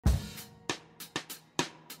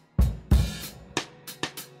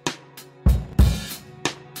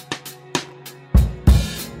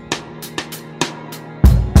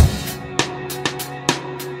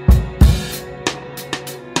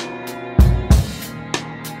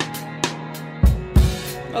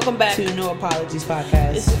Welcome back to No Apologies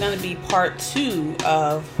Podcast. This is going to be part 2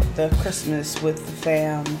 of the Christmas with the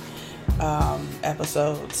Fam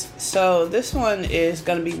episodes. So this one is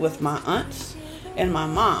going to be with my aunts and my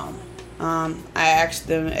mom. I asked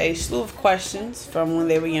them a slew of questions from when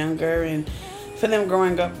they were younger and for them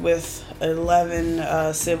growing up with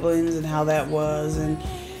 11 siblings and how that was, and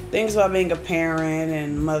things about being a parent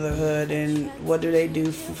and motherhood and what do they do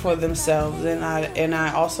for themselves. And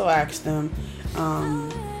I also asked them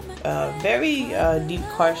a very deep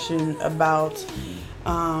question about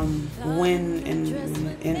when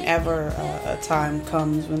and ever a time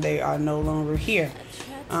comes when they are no longer here.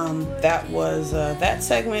 That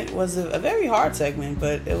segment was a very hard segment,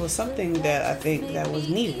 but it was something that I think that was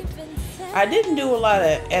needed. I didn't do a lot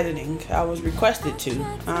of editing. I was requested to,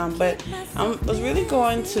 but I was really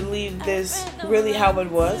going to leave this really how it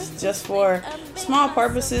was, just for small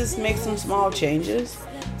purposes, make some small changes.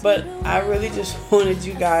 But I really just wanted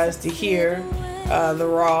you guys to hear the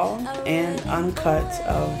raw and uncut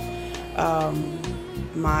of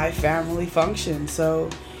my family function. So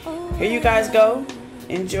here you guys go.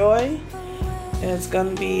 Enjoy. It's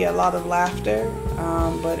going to be a lot of laughter,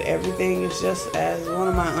 but everything is just as one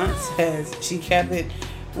of my aunts says. She kept it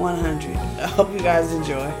 100. I hope you guys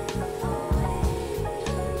enjoy.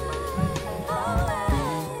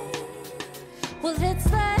 Well,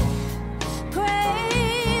 it's like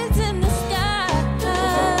grace in the sky.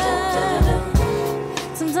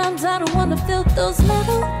 Sometimes I don't want to feel those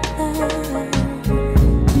little lights.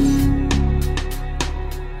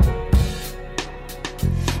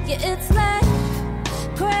 Yeah, it's like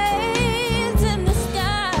grace in the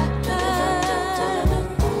sky.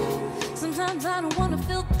 Sometimes I don't want to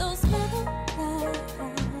feel those little lights.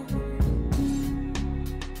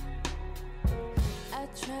 I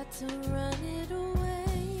try to run it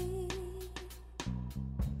away.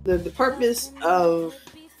 The purpose of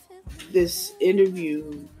this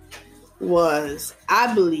interview was,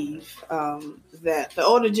 I believe, that the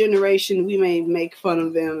older generation, we may make fun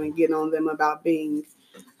of them and get on them about being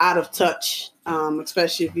out of touch,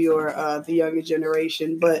 especially if you're the younger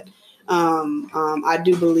generation. But I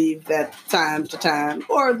do believe that time to time,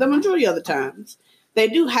 or the majority of the times, they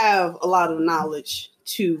do have a lot of knowledge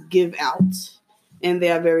to give out, and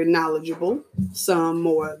they are very knowledgeable, some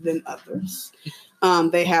more than others.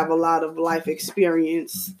 They have a lot of life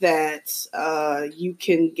experience that you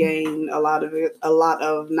can gain a lot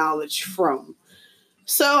of knowledge from.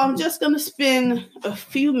 So I'm just going to spend a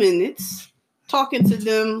few minutes talking to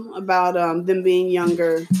them about them being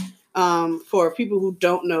younger. For people who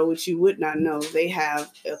don't know, which you would not know, they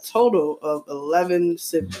have a total of 11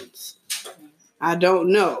 siblings. I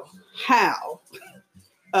don't know how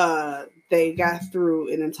they got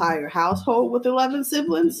through an entire household with 11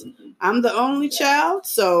 siblings. I'm the only child,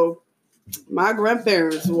 so my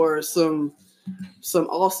grandparents were some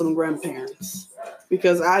awesome grandparents,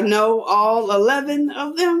 because I know all 11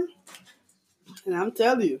 of them, and I'm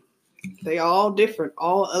telling you, they all different,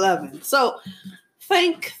 all 11. So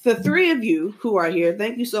thank the three of you who are here.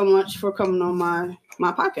 Thank you so much for coming on my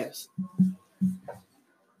podcast.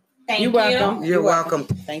 You're welcome. You're welcome.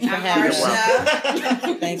 Thanks for having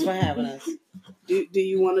us. Thanks for having us. Do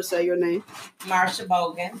you want to say your name? Marsha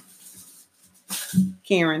Bogan.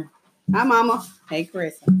 Karen. Hi, Mama. Hey,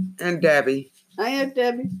 Chris. And Debbie. Hi, Aunt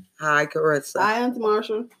Debbie. Hi, Carissa. Hi, Aunt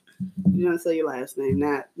Marsha. You don't say your last name.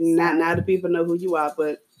 Not the people know who you are,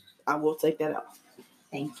 but I will take that out.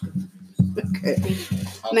 Thank you. Okay.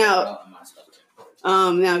 Now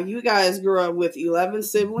you guys grew up with 11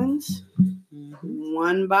 siblings,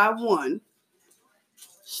 one by one,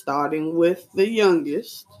 starting with the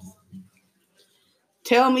youngest.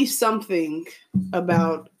 Tell me something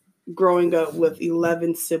about growing up with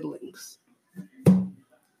 11 siblings.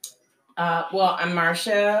 Well, I'm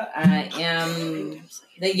Marsha. I am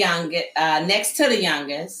the youngest, next to the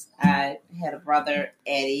youngest. I had a brother,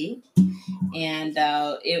 Eddie, and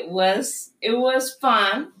it was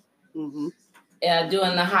fun. Mm-hmm.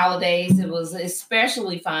 During the holidays, it was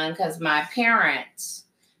especially fun because my parents,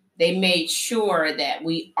 they made sure that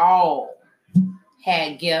we all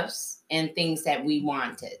had gifts and things that we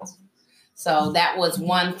wanted. So that was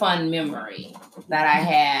one fun memory that I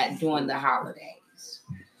had during the holidays.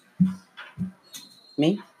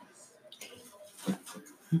 Me?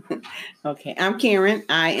 Okay, I'm Karen.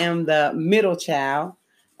 I am the middle child,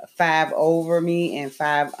 5 over me and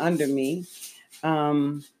 5 under me.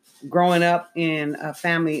 Growing up in a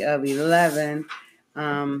family of 11,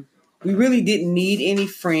 we really didn't need any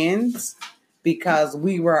friends because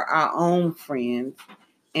we were our own friends.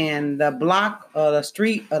 And the block or the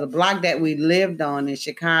street or the block that we lived on in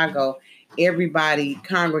Chicago, everybody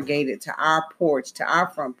congregated to our porch, to our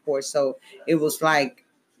front porch. So it was like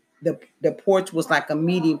the porch was like a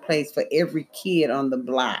meeting place for every kid on the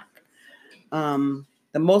block.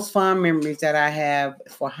 The most fond memories that I have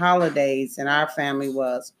for holidays in our family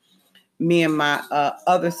was me and my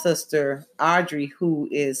other sister Audrey, who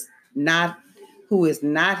is not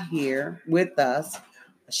here with us.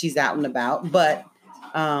 She's out and about, but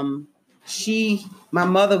my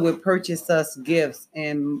mother would purchase us gifts,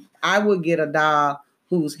 and I would get a doll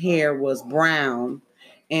whose hair was brown,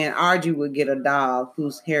 and Audrey would get a doll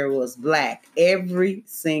whose hair was black every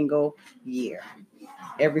single year.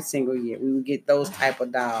 Every single year, we would get those type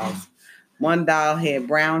of dolls. One doll had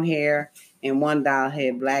brown hair, and one doll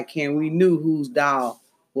had black hair. And we knew whose doll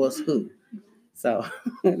was who. So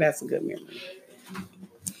that's a good memory.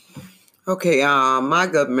 Okay, my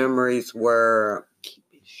good memories were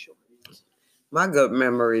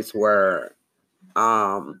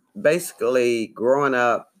basically growing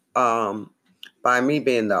up by me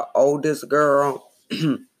being the oldest girl.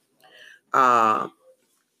 I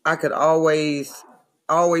could always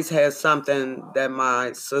have something that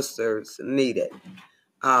my sisters needed.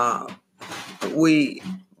 A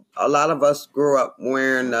lot of us grew up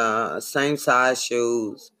wearing same size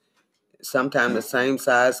shoes, sometimes the same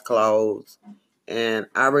size clothes. And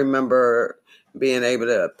I remember being able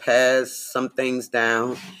to pass some things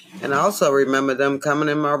down. And I also remember them coming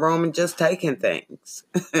in my room and just taking things.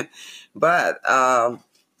 But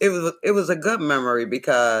it was a good memory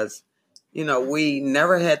because, we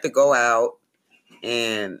never had to go out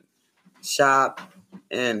and shop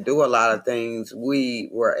and do a lot of things. We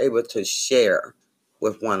were able to share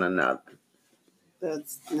with one another.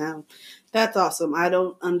 That's awesome. I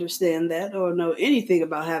don't understand that or know anything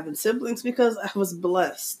about having siblings because I was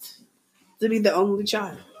blessed to be the only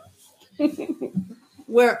child.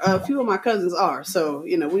 Where a few of my cousins are, so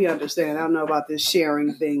we understand. I don't know about this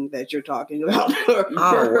sharing thing that you're talking about.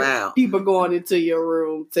 Wow! People going into your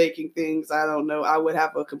room taking things. I don't know. I would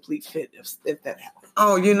have a complete fit if that happened.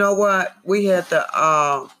 Oh, you know what? We had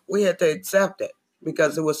to accept it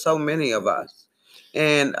because there was so many of us,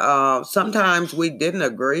 and sometimes we didn't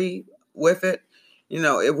agree with it.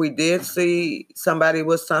 If we did see somebody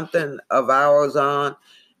with something of ours on,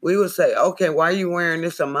 we would say, "Okay, why are you wearing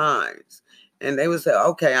this of mine?" And they would say,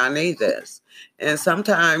 "Okay, I need this." And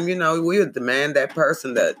sometimes, we would demand that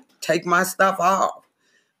person to take my stuff off.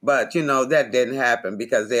 But, that didn't happen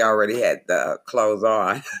because they already had the clothes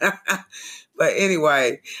on. But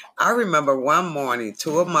anyway, I remember one morning,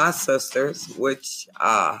 two of my sisters, which,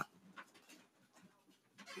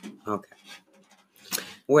 okay.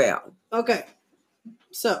 Well. Okay.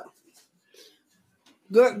 So,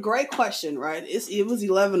 great question, right? It was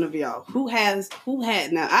 11 of y'all. Who had,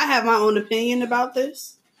 now I have my own opinion about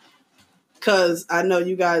this because I know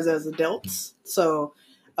you guys as adults. So,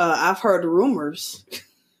 I've heard rumors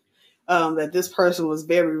that this person was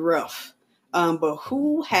very rough. But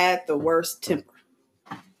who had the worst temper?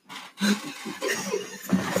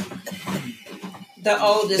 The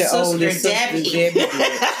oldest sister, Debbie.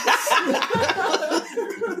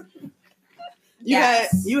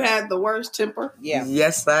 You had the worst temper? Yeah.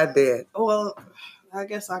 Yes, I did. Well, I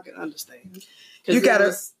guess I can understand. You got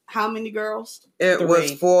how many girls? It 3.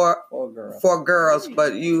 was four girls, 3.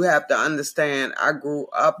 but you have to understand, I grew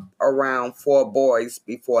up around 4 boys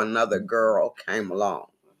before another girl came along.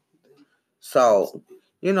 So,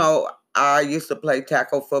 I used to play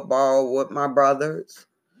tackle football with my brothers,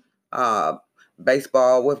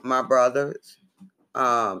 baseball with my brothers.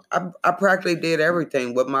 I practically did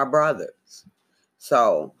everything with my brothers.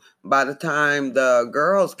 So by the time the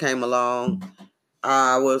girls came along,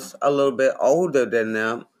 I was a little bit older than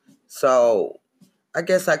them. So I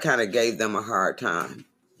guess I kind of gave them a hard time.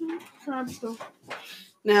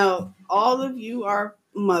 Now, all of you are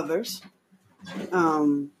mothers.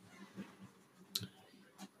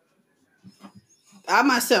 I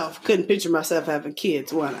myself couldn't picture myself having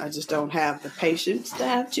kids. One, I just don't have the patience to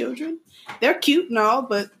have children. They're cute and all,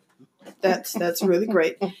 but that's really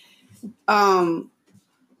great.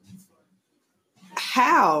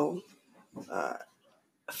 How,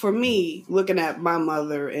 for me, looking at my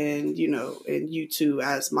mother and you two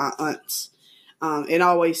as my aunts, it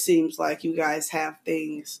always seems like you guys have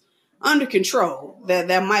things under control.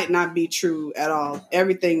 That might not be true at all.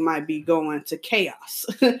 Everything might be going to chaos.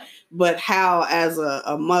 But how, as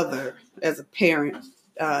a mother, as a parent,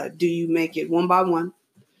 do you make it one by one?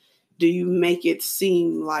 Do you make it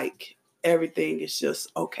seem like everything is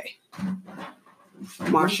just okay?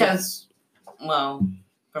 Marsha. Because, from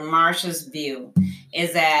Marsha's view,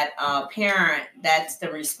 is that a parent, that's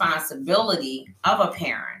the responsibility of a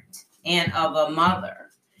parent and of a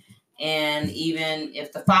mother. And even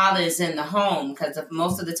if the father is in the home, because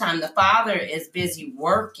most of the time the father is busy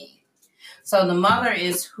working. So the mother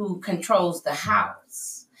is who controls the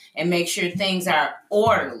house and makes sure things are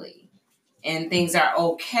orderly and things are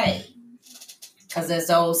okay. Because as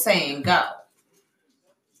the old saying go,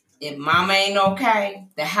 if mama ain't okay,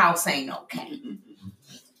 the house ain't okay.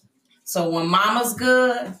 So when mama's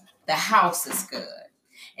good, the house is good.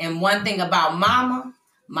 And one thing about mama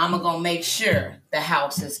gonna make sure the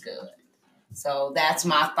house is good. So that's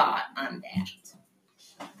my thought on that.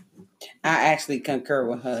 I actually concur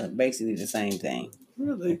with her. Basically the same thing.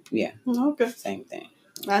 Really? Yeah. Okay. Same thing.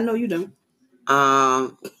 I know you don't.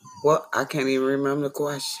 Well, I can't even remember the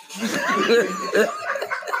question.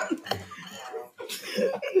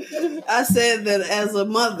 I said that as a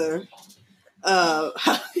mother, I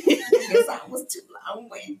guess I was too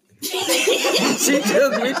long-winded. She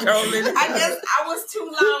took me totally. I was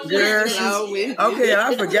too long-winded. Okay,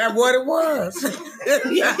 I forgot what it was.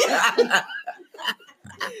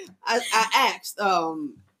 I asked,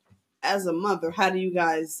 as a mother, how do you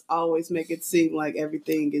guys always make it seem like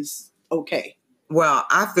everything is okay? Well,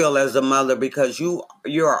 I feel as a mother, because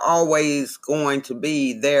you're always going to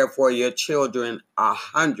be there for your children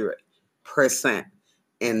 100%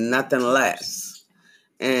 and nothing less.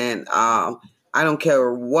 And I don't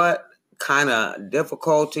care what kind of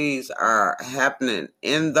difficulties are happening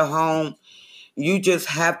in the home. You just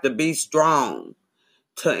have to be strong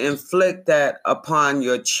to inflict that upon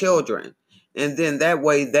your children. And then that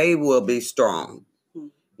way they will be strong.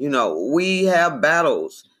 You know, we have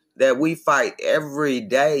battles that we fight every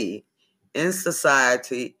day in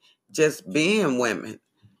society, just being women.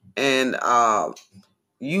 And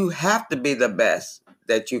you have to be the best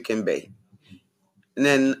that you can be.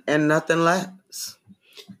 And nothing less.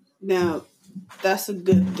 Now, that's a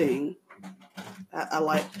good thing. I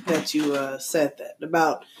like that you said that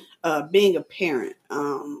about being a parent.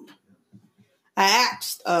 I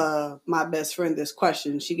asked my best friend this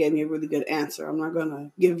question. She gave me a really good answer. I'm not going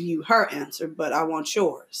to give you her answer, but I want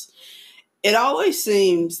yours. It always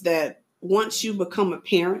seems that once you become a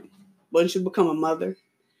parent, once you become a mother,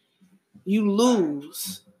 you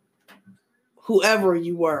lose whoever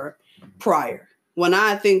you were prior. When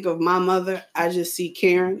I think of my mother, I just see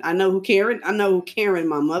Karen. I know who Karen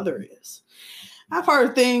my mother is. I've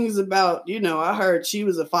heard things about, I heard she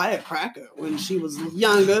was a firecracker when she was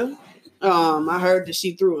younger. I heard that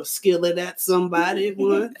she threw a skillet at somebody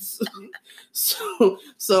once. So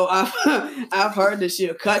I've heard that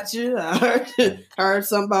she'll cut you. I heard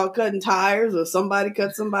something about cutting tires, or somebody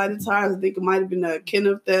cut somebody's tires. I think it might have been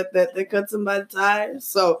Kenneth that they cut somebody's tires.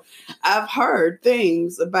 So I've heard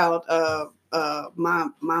things about my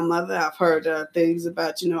mother. I've heard things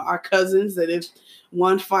about our cousins, that if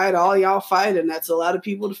one fight, all y'all fight, and that's a lot of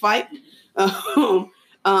people to fight. But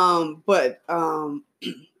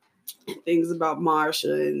things about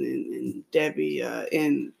Marsha and Debbie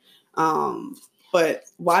but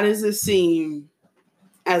why does it seem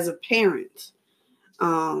as a parent,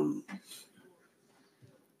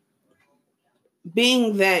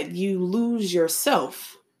 being that you lose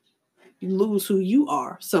yourself, you lose who you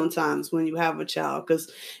are sometimes when you have a child,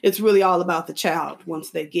 because it's really all about the child once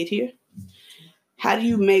they get here. How do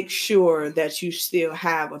you make sure that you still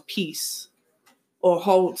have a piece or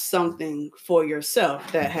hold something for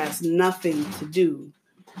yourself that has nothing to do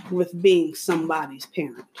with being somebody's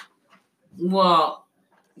parent? Well,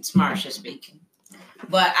 it's Marsha speaking.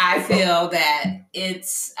 But I feel that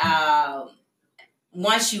it's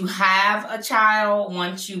once you have a child,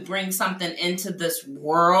 once you bring something into this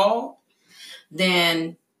world,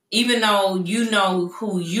 then even though you know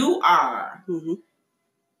who you are, mm-hmm.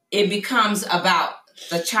 it becomes about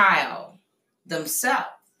the child themselves,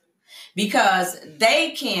 because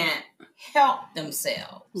they can't help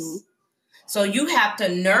themselves. Mm-hmm. So you have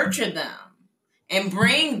to nurture them and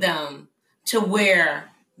bring them to where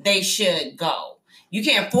they should go. You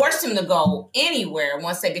can't force them to go anywhere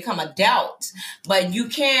once they become adults, but you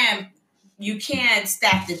can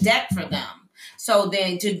stack the deck for them. So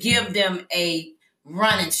then to give them a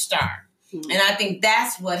running start. Mm-hmm. And I think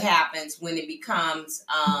that's what happens when it becomes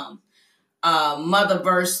mother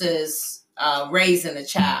versus raising a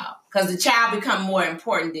child. Because the child become more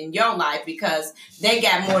important than your life, because they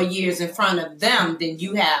got more years in front of them than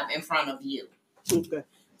you have in front of you. Okay.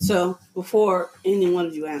 So before any one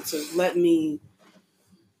of you answers, let me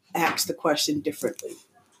ask the question differently.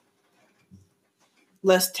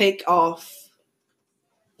 Let's take off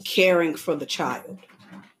caring for the child,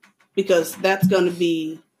 because that's going to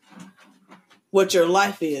be what your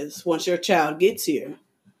life is once your child gets here.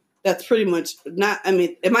 That's pretty much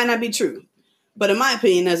it might not be true, but in my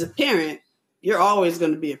opinion, as a parent, you're always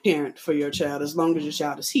going to be a parent for your child as long as your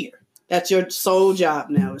child is here. That's your sole job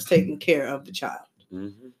now, is taking care of the child.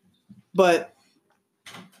 Mm-hmm. But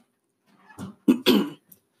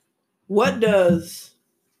what does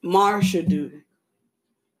Marsha do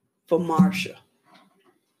for Marsha?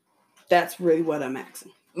 That's really what I'm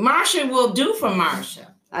asking. Marsha will do for Marsha.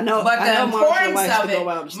 I know, but the importance Marsha of it,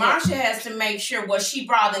 Marsha has to make sure what she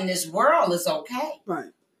brought in this world is okay.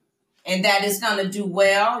 Right. And that it's going to do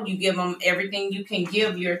well. You give them everything you can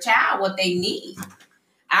give your child, what they need.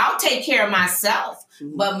 I'll take care of myself.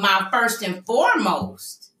 Mm-hmm. But my first and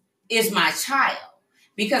foremost is my child.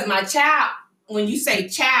 Because my child, when you say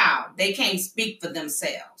child, they can't speak for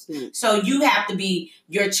themselves. Mm-hmm. So you have to be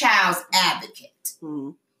your child's advocate.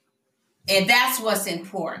 Mm-hmm. And that's what's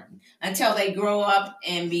important. Until they grow up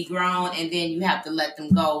and be grown, and then you have to let them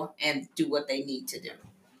go and do what they need to do.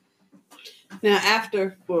 Now,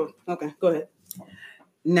 okay, go ahead.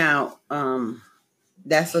 Now,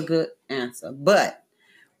 that's a good answer. But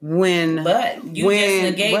you just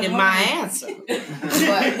negated my answer.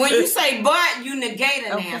 But when you say but, you negate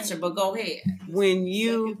an answer. But go ahead. When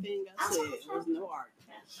you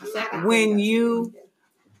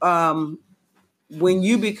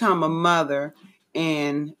become a mother,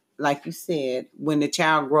 and like you said, when the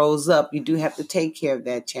child grows up, you do have to take care of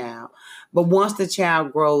that child. But once the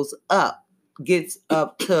child grows up, gets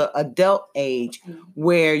up to adult age,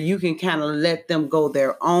 where you can kind of let them go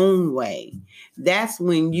their own way, that's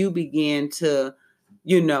when you begin to,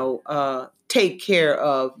 take care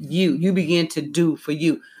of you. You begin to do for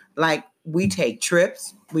you. Like, we take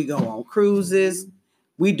trips, we go on cruises,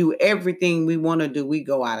 we do everything we want to do. We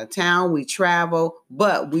go out of town, we travel,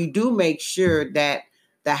 but we do make sure that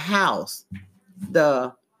the house,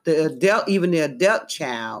 the adult, even the adult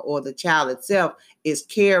child or the child itself is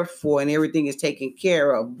cared for and everything is taken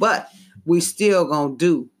care of, but we still gonna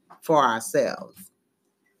do for ourselves.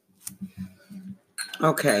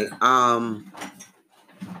 Okay. I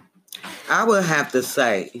would have to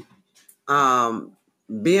say,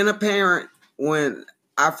 being a parent, when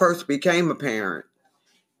I first became a parent,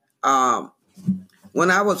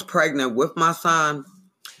 when I was pregnant with my son,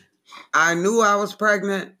 I knew I was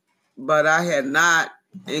pregnant, but I had not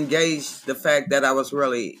engaged the fact that I was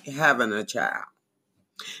really having a child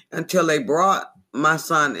until they brought my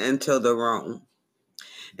son into the room.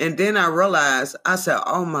 And then I realized, I said,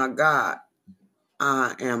 oh my God,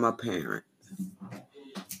 I am a parent.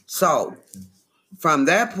 So from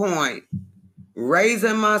that point,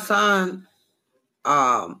 raising my son,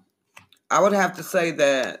 I would have to say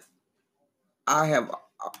that I have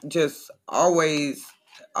just always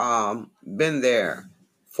been there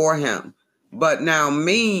for him. But now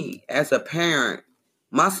me as a parent,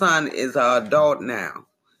 my son is an adult now.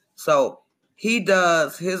 So he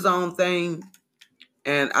does his own thing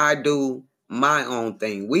and I do my own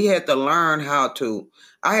thing. I had to learn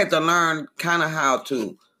kind of how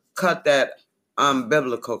to cut that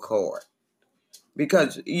umbilical cord,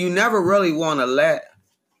 because you never really want to let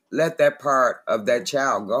that part of that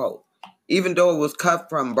child go. Even though it was cut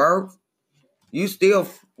from birth, you still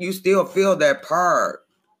feel that part,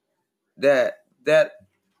 that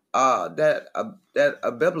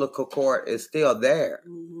umbilical cord is still there.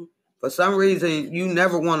 Mm-hmm. For some reason, you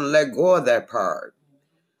never want to let go of that part.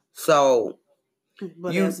 So,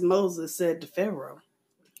 but as Moses said to Pharaoh,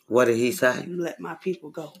 what did he say? Let my people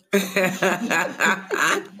go.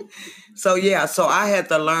 So I had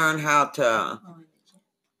to learn how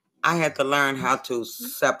to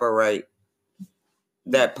separate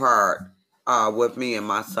that part with me and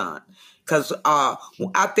my son, because I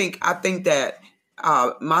think that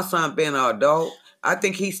my son being an adult, I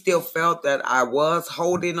think he still felt that I was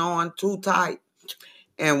holding on too tight.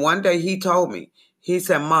 And one day he told me, he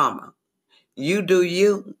said, Mama, you do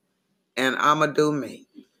you and I'ma do me.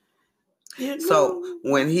 So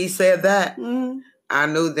when he said that, I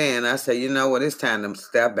knew then. I said, you know what, it's time to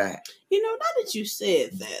step back. Now that you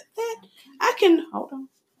said that I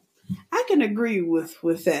can agree with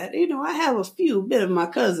that. I have a bit of my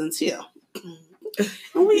cousins here.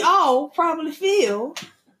 And we all probably feel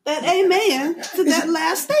that amen to that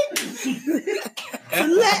last statement.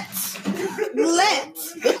 Let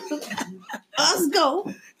us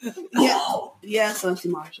go. Yes, Auntie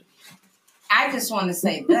Marsha. I just want to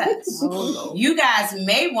say this. You guys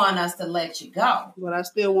may want us to let you go. But I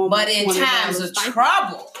still want. But in times of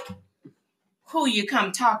trouble, who you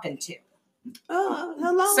come talking to?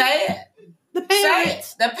 Hello. Say it. The parents. Say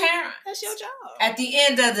it. The parents. That's your job. At the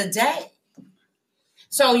end of the day.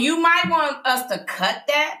 So you might want us to cut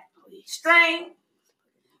that string,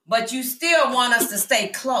 but you still want us to stay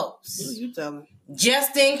close. You tell me.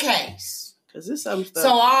 Just in case. Because there's some stuff. So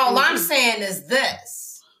all I'm saying is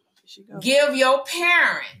this. Give your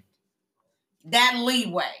parent that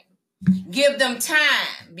leeway. Give them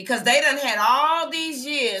time because they done had all these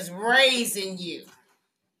years raising you,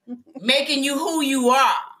 making you who you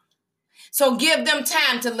are. So give them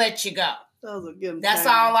time to let you go. That's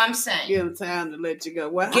all I'm saying. Give them time to let you go.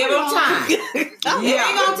 Well, give them time. It ain't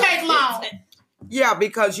gonna take long. Yeah,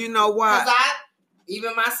 because you know what?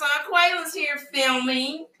 Even my son Quayla's here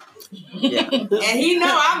filming. Yeah. And he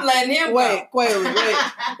know I'm letting him go.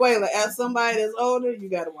 Quayla, as somebody that's older, you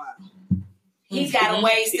got a while. He's got a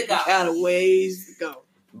ways to go. Got a ways to go.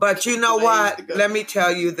 But you know what? Let me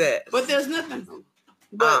tell you this. But there's nothing.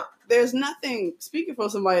 There's nothing. Speaking for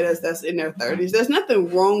somebody that's in their 30s, there's nothing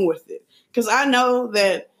wrong with it. Because I know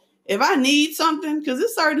that if I need something, because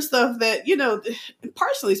there's certain stuff that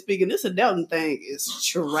personally speaking, this adulting thing is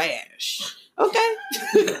trash. Okay,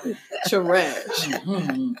 trash.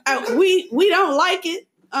 We don't like it.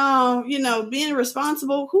 Being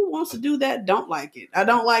responsible. Who wants to do that? Don't like it. I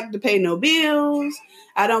don't like to pay no bills.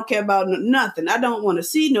 I don't care about nothing. I don't want to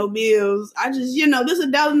see no bills. I just, this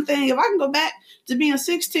adulting thing. If I can go back to being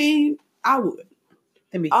 16, I would.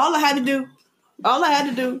 All I had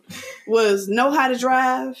to do was know how to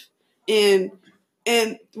drive. And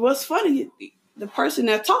what's funny, the person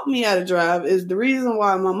that taught me how to drive is the reason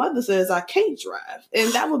why my mother says I can't drive.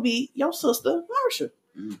 And that would be your sister, Marsha.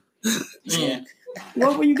 Yeah.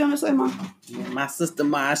 What were you going to say, Mom? Yeah, my sister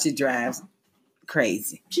Marsha drives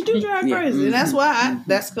crazy. She do drive crazy. And that's why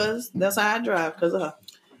that's how I drive, because of her.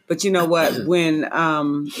 But you know what?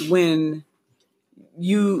 When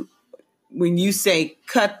you say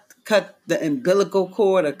cut the umbilical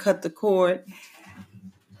cord or cut the cord,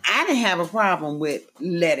 I didn't have a problem with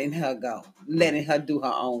letting her go, letting her do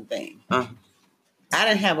her own thing. I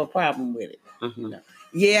didn't have a problem with it.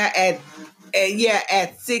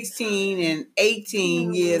 At 16 and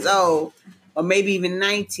 18 years old, or maybe even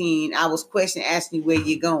 19, I was asking you where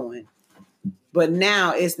you're going. But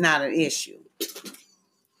now it's not an issue.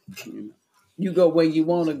 You go where you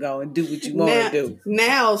want to go and do what you want to do.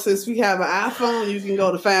 Now, since we have an iPhone, you can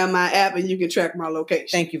go to Find My app and you can track my location.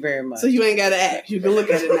 Thank you very much. So you ain't got to ask. You can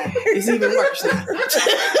look at it now. It's even worse now.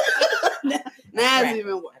 Now it's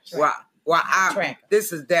even worse.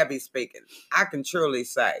 This is Debbie speaking. I can truly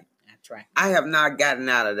say I have not gotten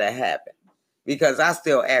out of that habit because I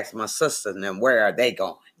still ask my sisters and them, where are they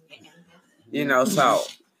going? So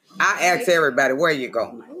I ask everybody, where you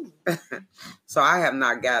going? So I have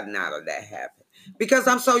not gotten out of that habit because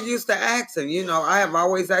I'm so used to asking. I have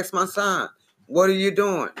always asked my son, what are you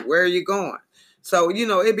doing? Where are you going? So,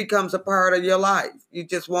 it becomes a part of your life. You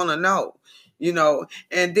just want to know,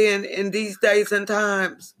 and then in these days and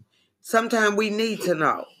times, sometimes we need to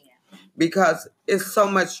know because it's so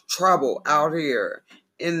much trouble out here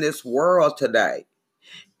in this world today.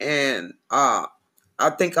 And, I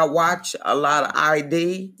think I watch a lot of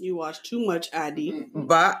ID. You watch too much ID.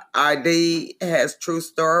 But ID has true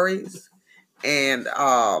stories. And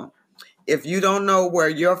if you don't know where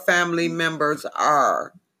your family members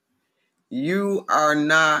are, you're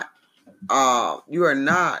not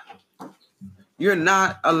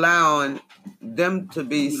allowing them to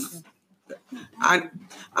be. I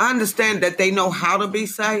understand that they know how to be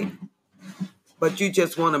safe, but you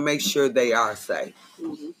just want to make sure they are safe.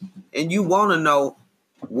 Mm-hmm. And you want to know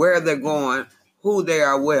where they're going, who they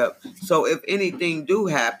are with. So if anything do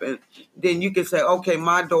happen, then you can say, okay,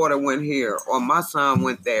 my daughter went here or my son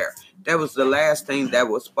went there. That was the last thing that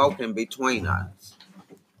was spoken between us.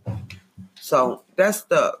 So that's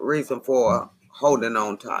the reason for holding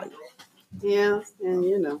on tight. Yeah, and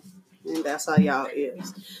and that's how y'all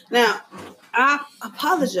is. Now, I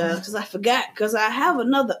apologize because I forgot, because I have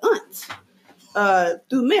another aunt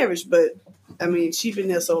through marriage, but she's been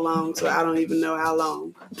there so long, so I don't even know how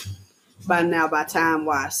long by time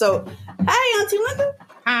wise. So, hey, Auntie Linda.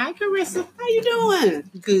 Hi, Carissa. How you doing?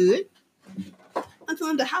 Good. Auntie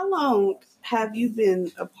Linda, how long have you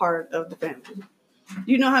been a part of the family? Do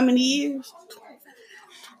you know how many years?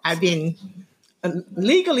 I've been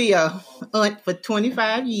legally a aunt for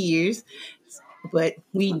 25 years, but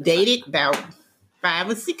we dated about 5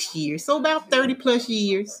 or 6 years, so about 30 plus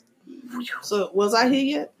years. So, was I here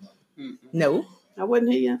yet? No. I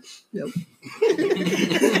wasn't here yet? Nope.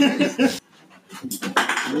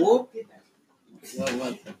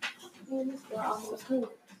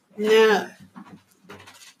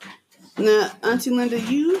 Now, Auntie Linda,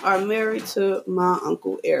 you are married to my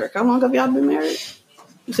Uncle Eric. How long have y'all been married?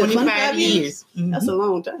 You said 25 years. Mm-hmm. That's a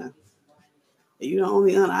long time. You're the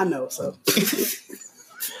only aunt I know, so.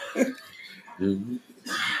 Mm-hmm.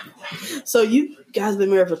 So you guys been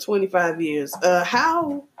married for 25 years.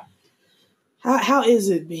 How How is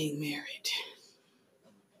it being married?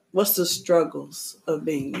 What's the struggles of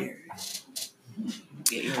being married?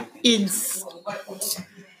 It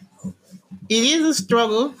is a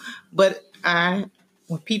struggle, but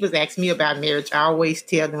when people ask me about marriage, I always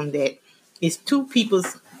tell them that it's two people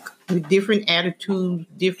with different attitudes,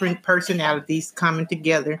 different personalities coming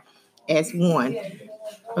together as one.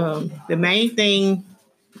 The main thing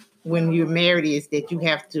when you're married is that you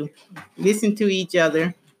have to listen to each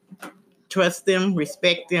other, trust them,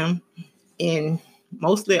 respect them, and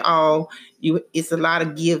mostly all, it's a lot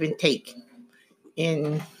of give and take.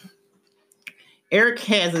 And Eric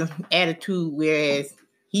has an attitude whereas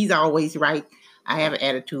he's always right. I have an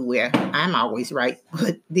attitude where I'm always right.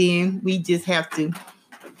 But then we just have to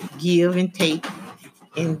give and take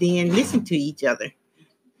and then listen to each other.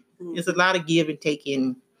 There's a lot of give and take,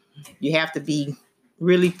 and you have to be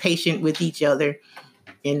really patient with each other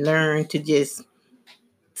and learn to just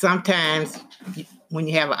sometimes when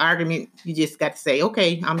you have an argument, you just got to say,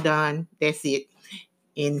 okay, I'm done. That's it.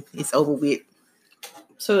 And it's over with.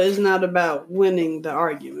 So it's not about winning the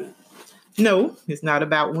argument. No, it's not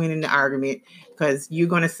about winning the argument because you're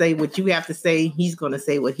going to say what you have to say. He's going to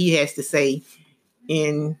say what he has to say.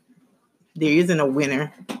 And there isn't a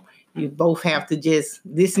winner. You both have to just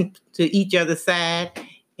listen to each other's side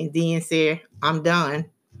and then say, I'm done.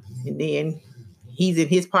 And then he's in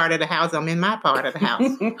his part of the house. I'm in my part of the house.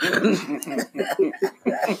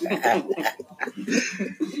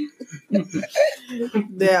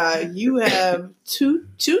 You have two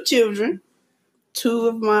children, two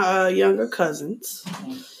of my younger cousins.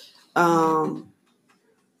 What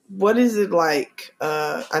is it like?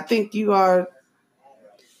 I think you're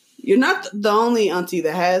not the only auntie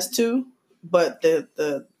that has two, but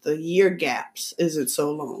the year gaps isn't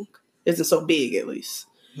so big at least.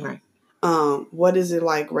 Right. What is it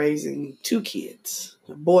like raising two kids,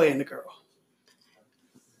 a boy and a girl?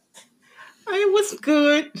 It was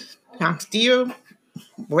good. I'm still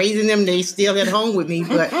raising them. They still at home with me,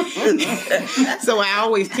 but so I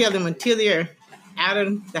always tell them until they're out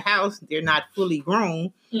of the house, they're not fully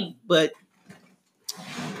grown. But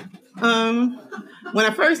when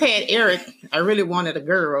I first had Eric, I really wanted a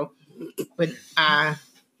girl, but I'm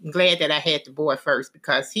glad that I had the boy first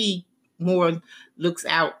because he more looks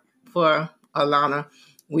out for Alana,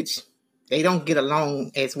 which they don't get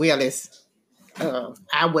along as well as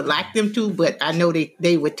I would like them to, but I know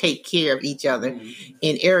they would take care of each other.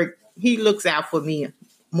 And Eric, he looks out for me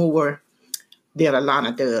more than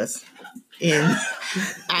Alana does. And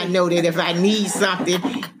I know that if I need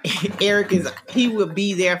something, Eric he will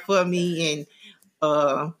be there for me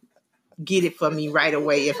and get it for me right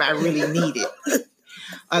away if I really need it.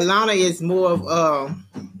 Alana is more of,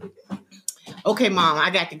 okay, Mom, I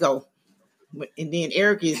got to go. And then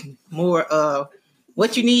Eric is more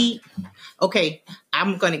what you need? Okay,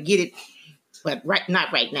 I'm going to get it, but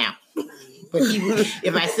not right now. But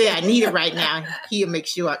if I say I need it right now, he'll make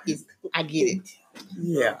sure I get it.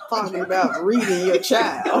 Yeah. Talking about reading your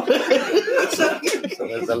child. So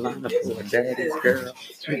there's a lot of poor daddy's girl.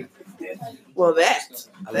 Well, that.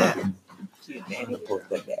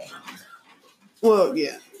 Well,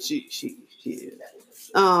 yeah, she is.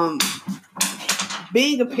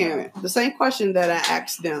 Being a parent, the same question that I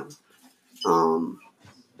asked them.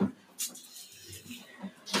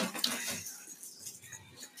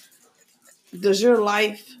 Does your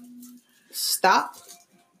life stop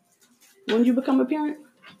when you become a parent?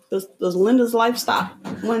 Does Linda's life stop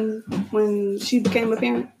when she became a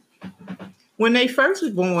parent? When they first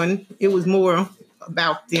was born, it was more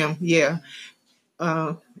about them. Yeah,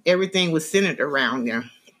 everything was centered around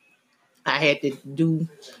them. I had to do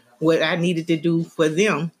what I needed to do for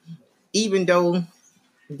them, even though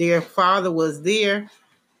their father was there.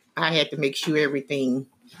 I had to make sure everything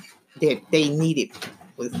that they needed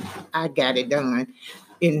I got it done.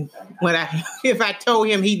 And if I told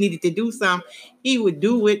him he needed to do something, he would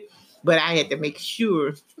do it. But I had to make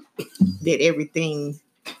sure that everything,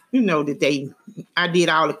 that I did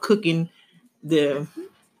all the cooking, the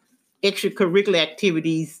extracurricular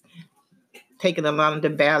activities, taking a lot of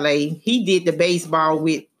the ballet. He did the baseball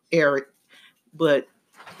with Eric. But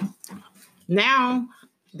now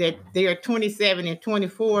that they're 27 and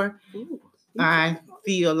 24, I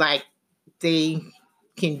feel like they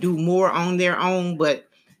can do more on their own, but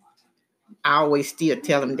I always still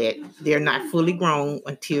tell them that they're not fully grown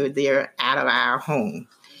until they're out of our home.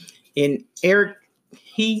 And Eric,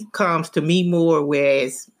 he comes to me more,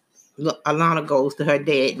 whereas Alana goes to her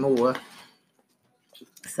dad more.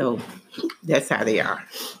 So that's how they are.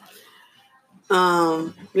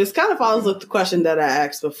 This kind of follows up the question that I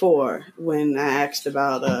asked before when I asked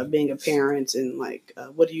about being a parent and like,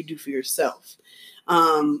 what do you do for yourself?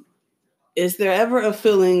 Is there ever a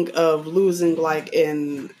feeling of losing like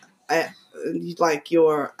like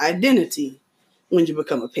your identity when you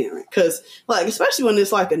become a parent? Because like, especially when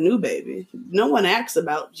it's like a new baby, no one asks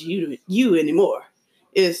about you anymore.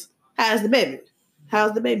 It's how's the baby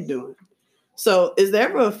doing? So is there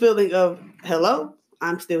ever a feeling of hello,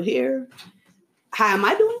 I'm still here? How am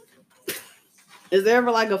I doing? Is there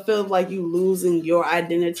ever like a feel of like you losing your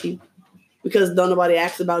identity because don't nobody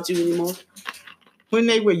asks about you anymore? When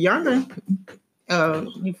they were younger,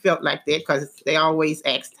 you felt like that because they always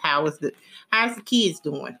asked, how's the kids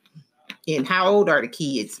doing? And how old are the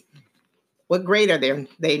kids? What grade are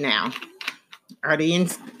they now? Are they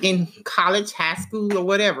in college, high school, or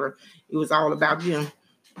whatever? It was all about them.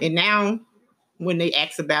 And now when they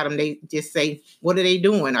ask about them, they just say, what are they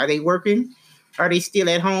doing? Are they working? Are they still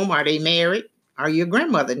at home? Are they married? Are you a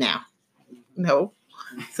grandmother now? No.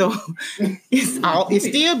 So they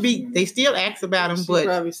still ask about them, but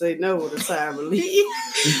probably say no with a sigh of relief.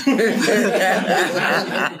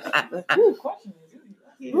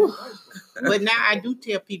 But now I do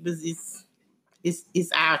tell people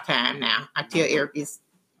it's our time now. I tell Eric it's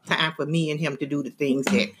time for me and him to do the things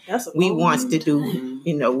that we wants to do.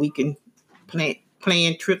 You know, we can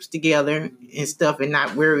plan trips together and stuff and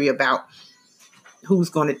not worry about who's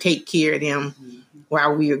going to take care of them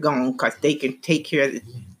while we are gone, because they can take care of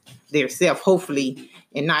themselves, hopefully,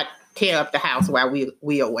 and not tear up the house while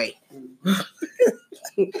we away. I'll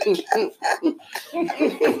be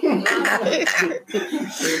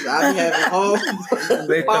having whole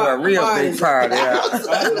they throw a real big party out.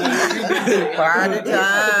 Party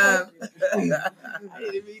time.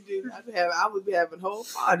 I would be having whole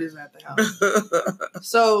parties at the house.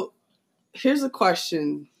 So here's a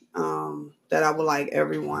question that I would like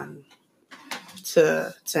everyone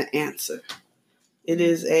to answer. It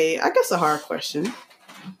is I guess a hard question.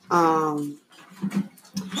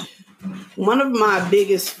 One of my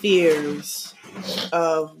biggest fears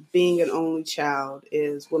of being an only child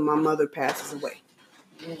is when my mother passes away,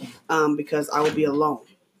 because I will be alone.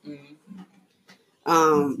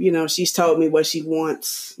 You know, she's told me what she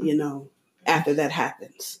wants, you know, after that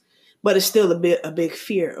happens, but it's still a big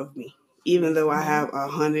fear of me, even though I have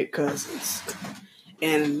 100 cousins.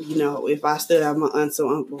 And, you know, if I still have my aunts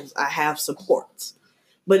or uncles, I have support,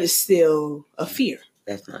 but it's still a fear.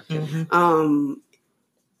 That's not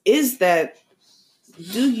Is that,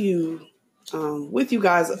 do you, with you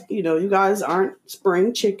guys, you know, you guys aren't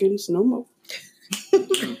spring chickens no more.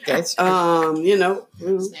 That's true. You know,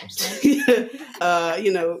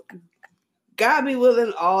 you know, God be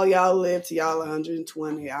willing, all y'all live to y'all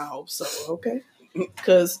 120. I hope so. Okay.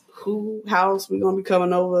 Because who house we gonna be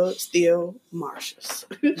coming over? Still Marsha's.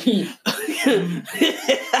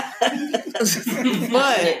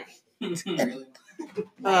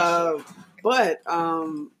 But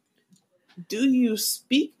do you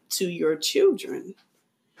speak to your children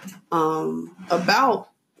about,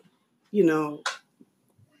 you know,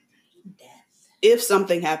 if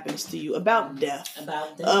something happens to you, about death,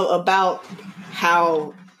 about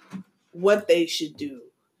how, what they should do,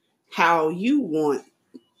 how you want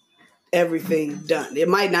everything done? It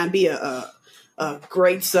might not be a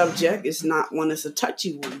great subject. It's not one that's a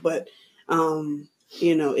touchy one, but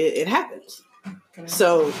you know, it happens.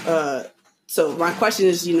 So my question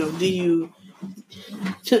is, you know, do you?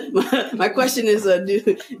 My question is,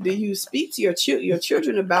 do you speak to your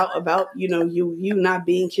children about you know, you not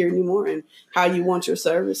being here anymore and how you want your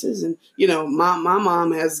services? And you know, my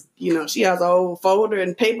mom has, you know, she has a whole folder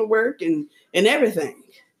and paperwork and everything.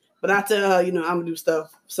 But I tell her, you know, I'm gonna do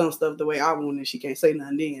some stuff the way I want it. She can't say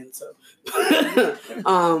nothing then. So,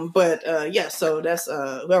 yeah. So that's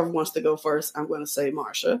whoever wants to go first. I'm gonna say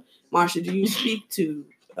Marsha. Marsha, do you speak to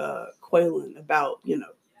Quaylen about, you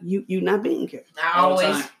know, you not being here? I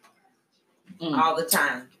always, all the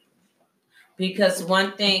time, because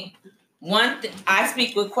one thing, I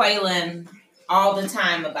speak with Quaylen all the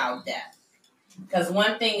time about death. Because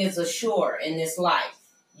one thing is assured in this life,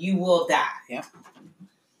 you will die. Yeah.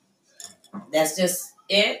 That's just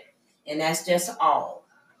it, and that's just all.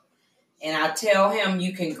 And I tell him,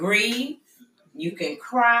 you can grieve, you can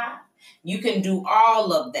cry, you can do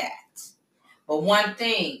all of that. But one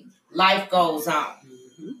thing, life goes on.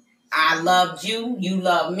 Mm-hmm. I loved you, you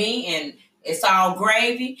love me, and it's all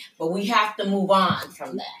gravy, but we have to move on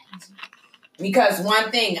from that. Because one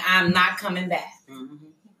thing, I'm not coming back. Mm-hmm.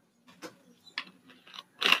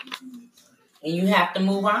 And you have to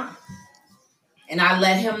move on. And I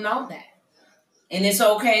let him know that. And it's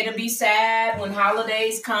okay to be sad when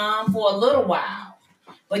holidays come for a little while.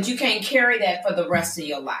 But you can't carry that for the rest of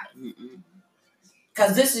your life.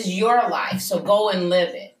 Because this is your life. So go and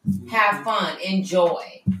live it. Have fun.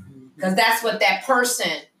 Enjoy. Because that's what that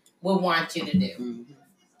person would want you to do.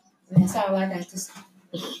 That's all I got to say.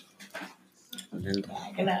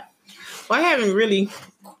 Well, I haven't really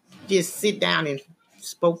just sit down and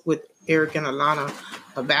spoke with Eric and Alana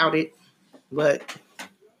about it, but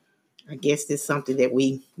I guess it's something that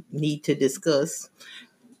we need to discuss,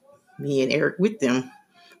 me and Eric, with them,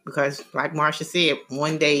 because like Marsha said,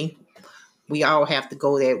 one day we all have to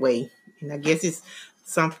go that way. And I guess it's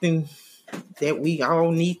something that we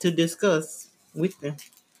all need to discuss with them.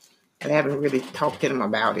 I haven't really talked to them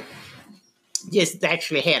about it. Just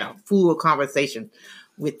actually had a full conversation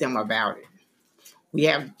with them about it. We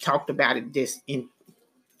have talked about it just in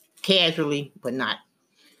casually, but not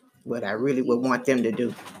what I really would want them to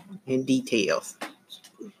do in details.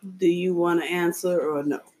 Do you want to answer or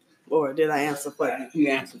no? Or did I answer for you? You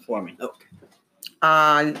answered for me. Okay.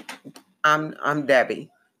 I'm Debbie.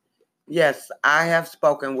 Yes, I have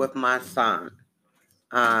spoken with my son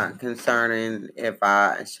concerning if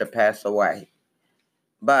I should pass away.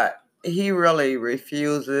 But he really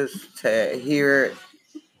refuses to hear it.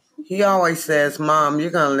 He always says, Mom,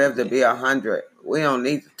 you're going to live to be 100. We don't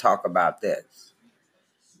need to talk about this.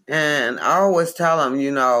 And I always tell him,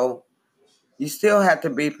 you still have to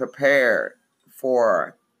be prepared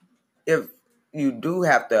for if you do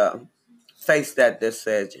have to face that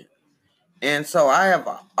decision. And so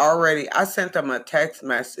I sent him a text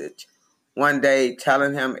message one day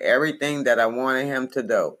telling him everything that I wanted him to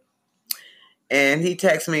do. And he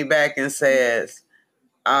texts me back and says,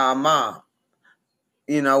 Mom,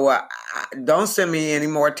 you know what? Don't send me any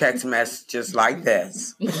more text messages like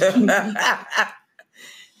this.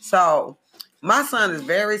 So my son is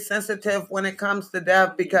very sensitive when it comes to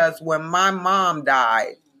death, because when my mom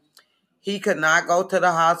died, he could not go to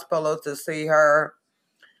the hospital to see her.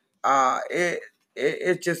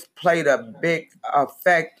 It just played a big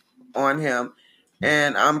effect on him.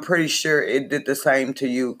 And I'm pretty sure it did the same to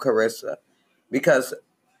you, Carissa, because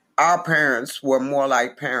our parents were more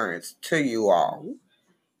like parents to you all.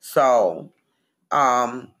 So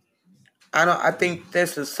I think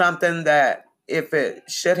this is something that if it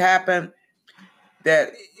should happen,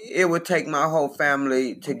 that it would take my whole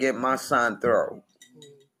family to get my son through.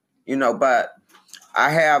 But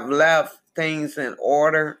I have left things in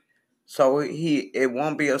order, so it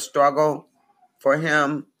won't be a struggle for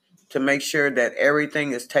him to make sure that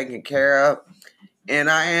everything is taken care of. And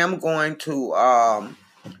I am going to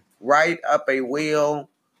write up a will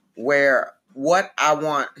where what I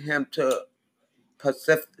want him to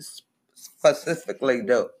specifically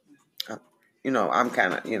do. I'm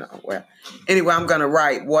kind of, anyway, I'm going to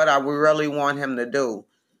write what I really want him to do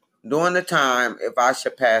during the time if I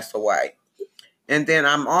should pass away. And then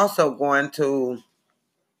I'm also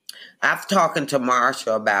I've talking to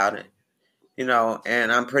Marsha about it,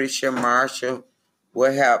 and I'm pretty sure Marsha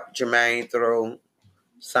will help Jermaine through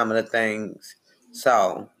some of the things.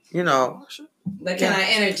 So, But can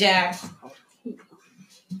I interject?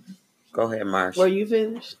 Go ahead, Marsha. Were you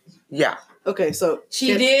finished? Yeah. Okay, so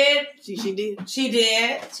She did. She did. She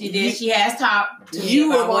did. She has talked to me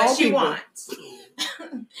about what she wants.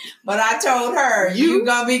 But I told her, you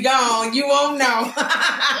gonna be gone. You won't know.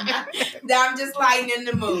 I'm just lightening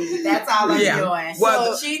the mood. That's all I'm doing.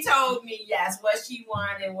 Well, so she told me, yes, what she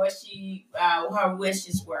wanted, what her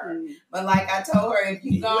wishes were. But like I told her, if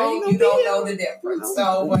you go, you don't know the difference.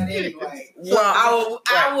 So, but anyway.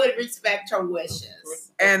 I would respect her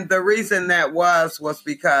wishes. And the reason that was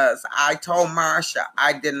because I told Marsha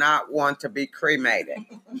I did not want to be cremated.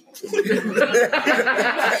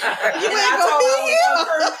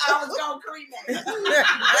 I was going to cremate.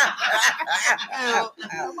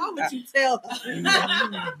 Why would you tell her?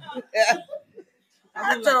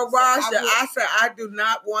 I told Marsha, I said, I do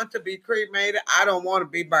not want to be cremated. I don't want to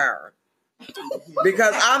be burned.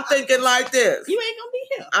 Because I'm thinking like this. You ain't going to be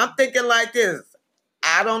here. I'm thinking like this.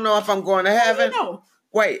 I don't know if I'm going to heaven.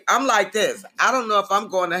 Wait, I'm like this. I don't know if I'm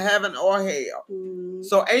going to heaven or hell.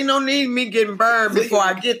 So ain't no need me getting burned before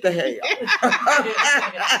I get to hell.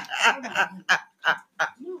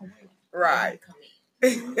 Right. Now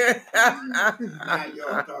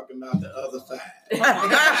y'all talking about the other side.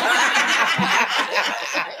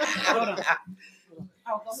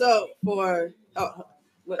 So what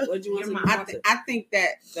do you want to say? I think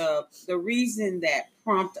that the reason that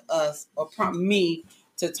prompt me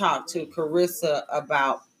to talk to Carissa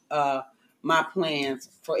about my plans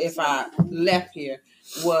for if I left here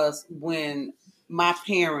was when my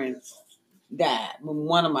parents died, when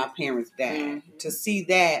one of my parents died, to see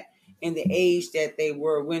that in the age that they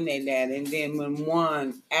were when they died, and then when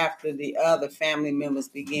one after the other family members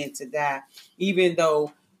began to die, even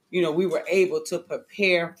though we were able to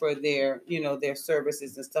prepare for their their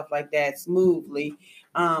services and stuff like that smoothly,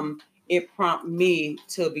 it prompted me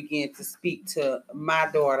to begin to speak to my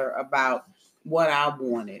daughter about what I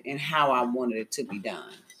wanted and how I wanted it to be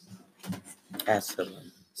done.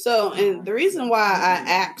 Absolutely. So, and the reason why I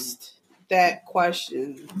asked that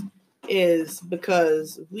question is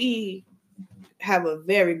because we have a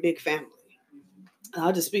very big family.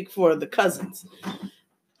 I'll just speak for the cousins.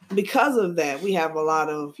 Because of that, we have a lot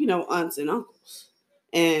of, aunts and uncles.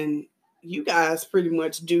 And you guys pretty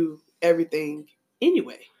much do everything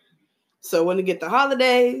anyway. So when it get to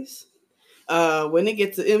holidays, when it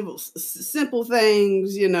gets to simple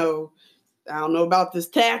things, I don't know about this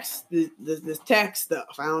tax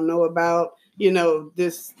stuff. I don't know about,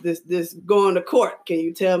 this going to court. Can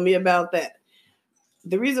you tell me about that?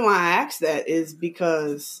 The reason why I ask that is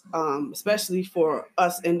because, especially for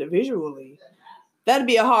us individually, that'd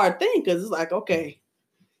be a hard thing because it's like, okay,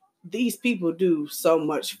 these people do so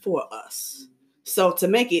much for us. So to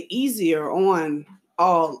make it easier on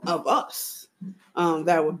all of us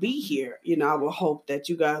that would be here, I would hope that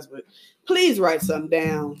you guys would please write something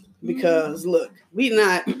down because look,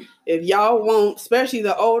 if y'all won't, especially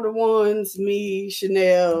the older ones, me,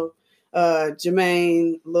 Chanel,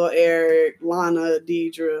 Jermaine, Lil Eric, Lana,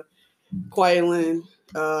 Deidre, Quaylin,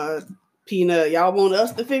 Peanut, y'all want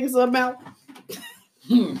us to figure something out?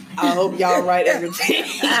 I hope y'all write everything.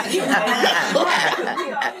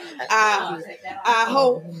 I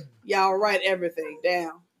hope y'all write everything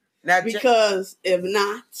down. Because if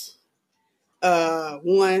not,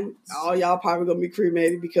 one, all y'all probably gonna be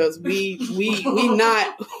cremated because we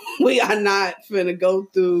are not finna go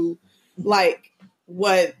through like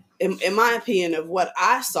what in my opinion of what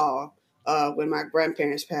I saw when my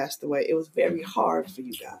grandparents passed away. It was very hard for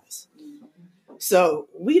you guys. So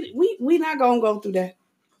we not gonna go through that.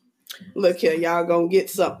 Look here, y'all gonna get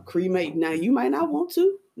something cremated. Now you might not want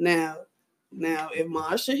to. Now if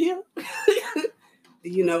Marsha here,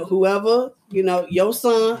 whoever, your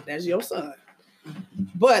son, that's your son.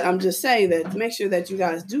 But I'm just saying that to make sure that you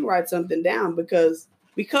guys do write something down because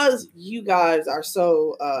you guys are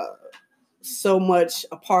so much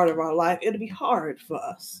a part of our life, it'll be hard for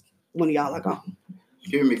us when y'all are gone.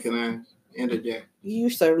 Excuse me, can I interject? You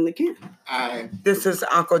certainly can. This is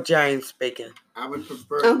Uncle James speaking. I would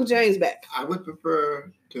prefer Uncle James back. I would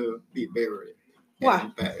prefer to be buried. Why?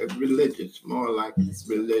 Religious, more like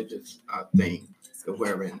religious thing.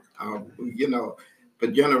 Wherein, for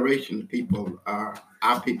generations,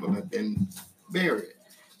 our people have been buried.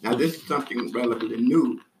 Now, this is something relatively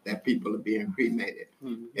new that people are being cremated.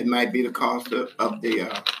 Mm-hmm. It might be the cost of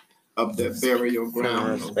the burial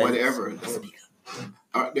ground or whatever.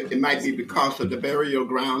 It might be because of the burial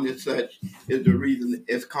ground as such is the reason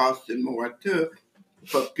it's costing more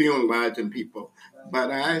for funeralizing people.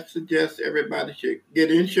 But I suggest everybody should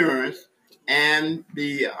get insurance and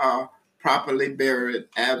be properly buried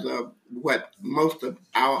as of what most of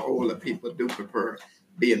our older people do prefer,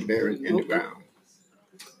 being buried in the ground.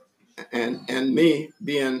 And me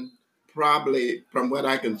being probably, from what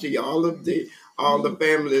I can see, all the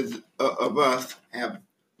families of us have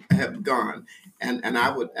gone. And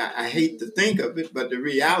I hate to think of it, but the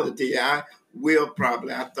reality, I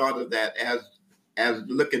thought of that as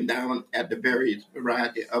looking down at the various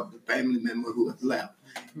variety of the family member who has left.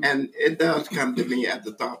 Mm-hmm. And it does come to me at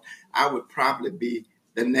the thought, I would probably be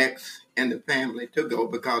the next in the family to go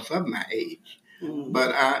because of my age. Mm-hmm.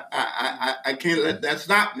 But I can't let that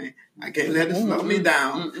stop me. I can't let it slow me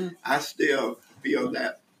down. Mm-hmm. I still feel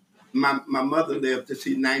that my mother lived to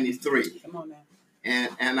see 93. Come on now.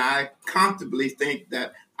 And I comfortably think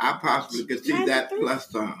that I possibly could see 93? That plus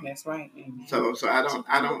some. That's right. Amen. So I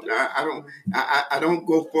don't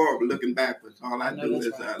go forward looking backwards. All I do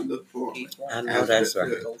is look forward. I know that's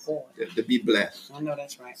right. To be blessed. I know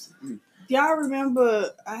that's right. Mm. Y'all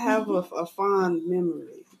remember? I have a fond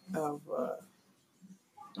memory of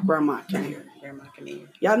Grandma Kinnear.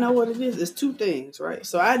 Y'all know what it is? It's two things, right?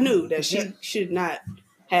 So I knew that she should not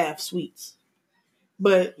have sweets,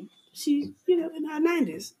 but she, in her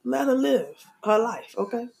 90s, let her live her life,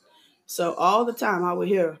 okay? So all the time I would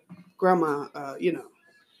hear Grandma, they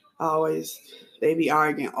be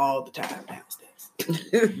arguing all the time downstairs.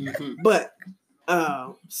 But,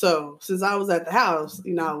 so since I was at the house,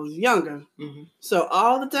 I was younger. Mm-hmm. So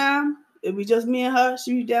all the time, it'd be just me and her.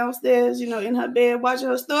 She'd be downstairs, in her bed watching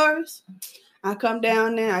her stories. I come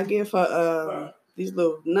down there, I give her these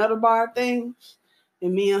little Nutter Bar things,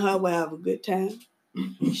 and me and her will have a good time.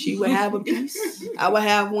 She would have a piece. I would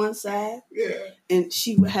have one side. Yeah. And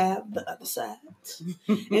she would have the other side.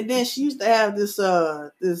 And then she used to have this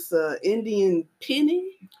Indian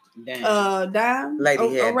penny dime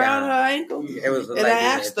Lady had around dime. her ankle. It was a And lady I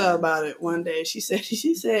had asked her dime. about it one day. She said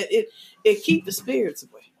it keep the spirits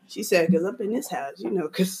away. She said, because up in this house,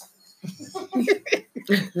 because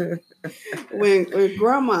when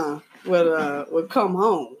grandma would come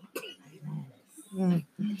home, when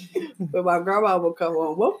my grandma would come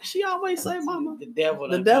home, what would she always say, Mama? The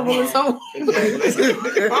devil is home. She would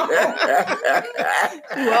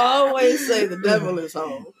always say the devil is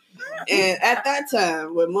home. And at that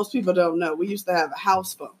time, what most people don't know, we used to have a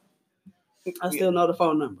house phone. I still know the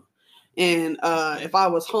phone number. And if I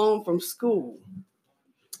was home from school,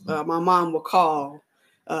 my mom would call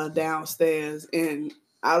downstairs, and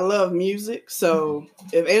I love music. So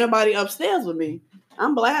if anybody upstairs with me,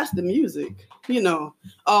 I'm blasting music,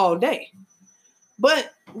 all day. But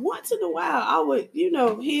once in a while, I would,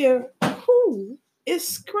 hear who is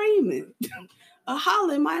screaming,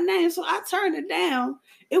 hollering my name. So I turned it down.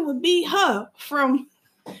 It would be her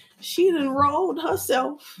she done rolled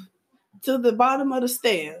herself to the bottom of the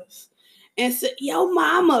stairs and said, "Yo,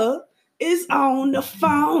 mama is on the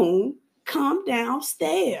phone. Come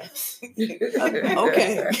downstairs."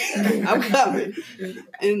 Okay, I'm coming.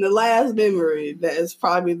 And the last memory that is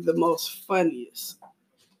probably the most funniest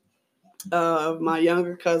of my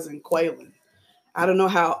younger cousin, Quaylen. I don't know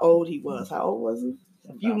how old he was. How old was he?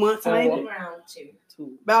 A few months, maybe? Around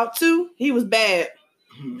 2. About 2. He was bad.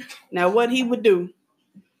 Now, what he would do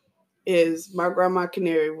is my grandma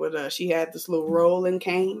Canary would, she had this little rolling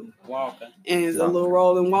cane. Walker. And a little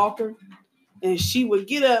rolling walker. And she would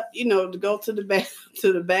get up, to go to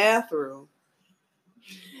the bathroom.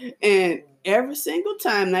 And every single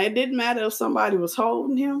time, now it didn't matter if somebody was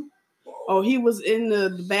holding him or he was in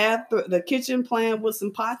the kitchen playing with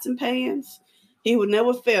some pots and pans, he would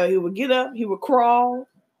never fail. He would get up, he would crawl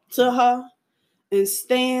to her and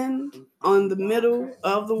stand on the middle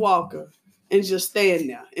of the walker and just stand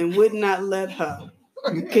there and would not let her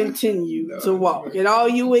continue to walk. And all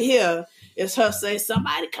you would hear is her say,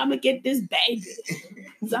 "Somebody come and get this baby.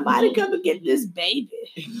 Somebody come and get this baby."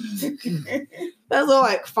 Those are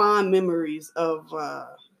like fond memories of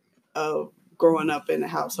growing up in a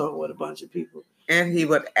household with a bunch of people. And he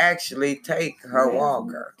would actually take her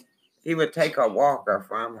walker. He would take her walker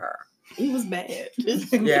from her. He was bad.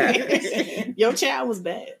 Yeah. Your child was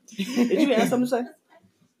bad. Did you have something to say?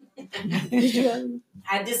 Did you have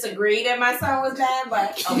I disagree that my son was bad,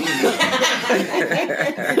 but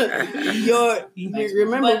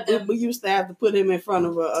remember we used to have to put him in front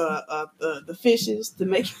of the fishes to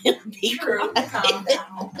make him be true. Calm down.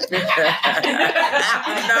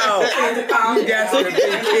 No, you got to be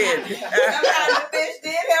kidding. Sometimes the fish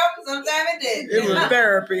did help, sometimes it didn't. It was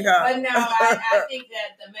therapy, huh? But no, I think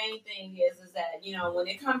that the main thing is that, when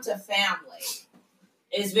it comes to family,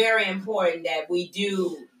 it's very important that we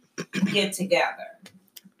do get together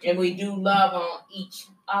and we do love on each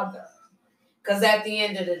other. Because at the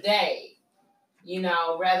end of the day,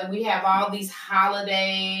 rather we have all these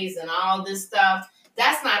holidays and all this stuff,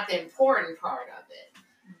 that's not the important part of it.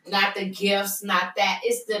 Not the gifts, not that.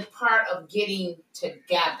 It's the part of getting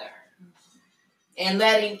together and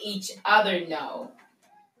letting each other know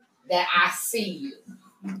that I see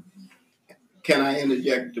you. Can I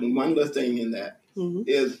interject one little thing in that? Mm-hmm.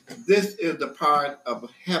 This is the part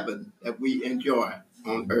of heaven that we enjoy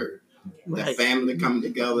on earth. Right. The family coming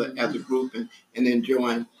together as a group and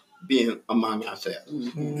enjoying being among ourselves.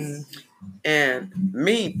 Mm-hmm. And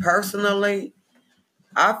me personally,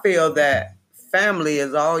 I feel that family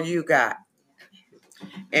is all you got.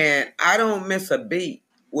 And I don't miss a beat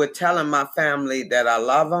with telling my family that I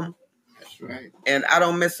love them. That's right. And I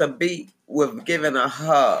don't miss a beat with giving a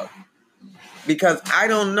hug. Because I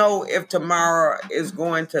don't know if tomorrow is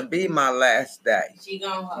going to be my last day. She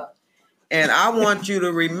gonna hug. And I want you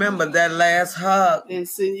to remember that last hug. And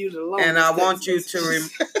send you the longest. And I want you to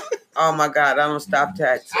oh my God, I don't stop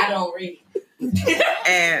texting. I don't read.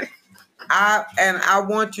 And I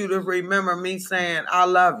want you to remember me saying I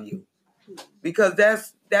love you. Because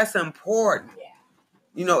that's important.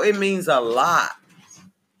 Yeah. It means a lot.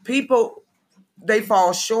 People, they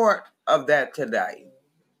fall short of that today.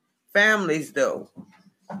 Families do.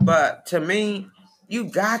 But to me, you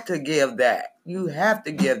got to give that. You have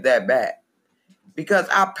to give that back. Because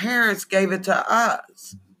our parents gave it to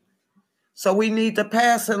us. So we need to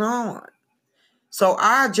pass it on. So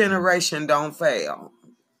our generation don't fail.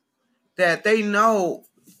 That they know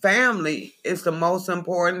family is the most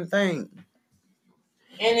important thing.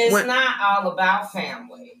 And it's not all about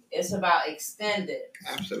family. It's about extended.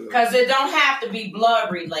 Absolutely. Because it don't have to be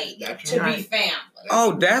blood related That's to right. be family.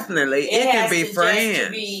 Oh, definitely. It can be friends. Just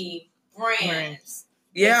to be friends.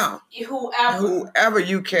 Yeah. Whoever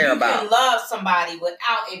you care about. You can love somebody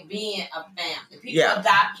without it being a family. People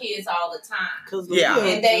adopt kids all the time.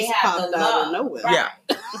 And they have the love. Nowhere. Yeah.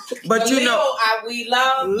 But you know, we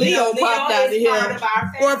love Leo popped out of here. Part of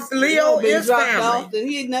our family. Well, Leo is family. Off and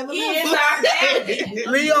he never He left. is our family.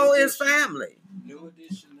 Leo is family. New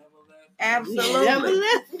edition never left. Absolutely. Never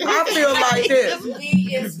left. I feel like this.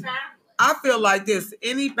 He is family. I feel like this.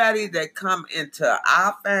 Anybody that come into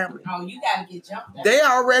our family, Oh, you gotta get jumped up. they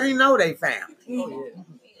already know they family. Oh, yeah.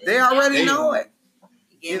 They already know it.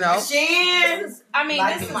 You know. Shins. I mean,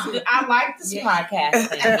 this is good. I like this podcast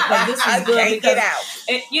thing because this I is good can't because get out.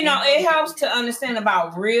 it helps to understand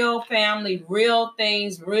about real family, real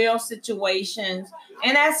things, real situations,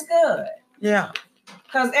 and that's good. Yeah.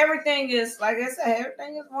 Because everything is, like I said,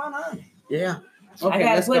 everything is 100. Yeah. Okay, I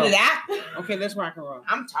gotta let's put go. it out. Okay, let's rock and roll.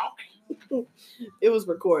 I'm talking. It was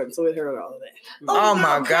recording, so it heard all of that. Oh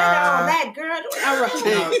my All God. that, girl. All right.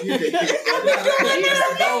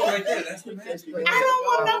 That's the magic. I don't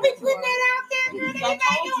want to be putting that out there, girl. They I told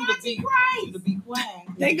know you to Auntie be Christ. to be quiet.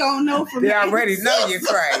 They gonna know from They already know you're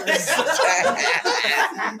crazy.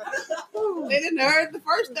 They didn't heard the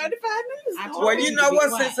first 35 minutes. Well, you know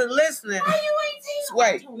what? Since they're listening,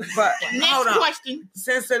 wait, but Next hold on. question.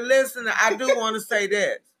 Since they're listening, I do want to say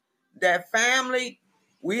this: that family,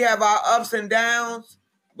 we have our ups and downs,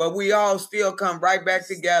 but we all still come right back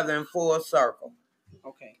together in full circle.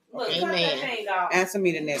 Okay. Look, Amen. cut that thing off. Answer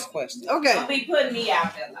me the next question. Okay. Don't be putting me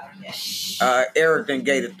out there like that. Eric then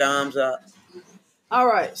gave the thumbs up. All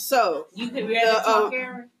right. So You can ready to talk,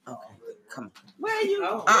 Aaron? Okay, come on. where are you?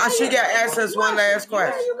 She got to ask us one last Where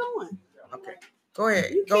are question. you going? Okay, go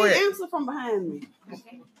ahead. You Go can't ahead. answer from behind me.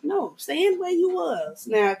 No, stand where you was.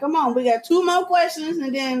 Now, come on. We got 2 more questions,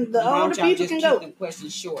 and then the Why older don't y'all people just can keep go. them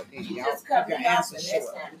questions short? Then You y'all just keep cut your me off answers the next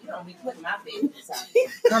short. time. You don't be putting my business out.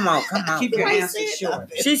 Come on. Keep your I answers said short.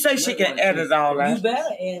 nothing. She says she can edit all You that.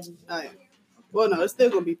 better end. All right. Well, no, it's still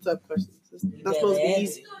gonna be tough questions. It's not supposed to be better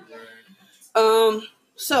easy.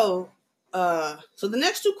 So the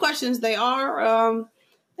next 2 questions, they are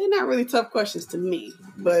they're not really tough questions to me,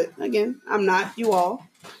 but again, I'm not you all.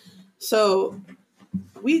 So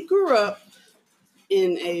we grew up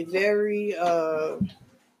in a very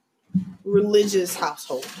religious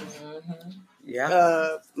household.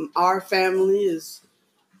 Yeah. Our family is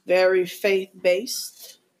very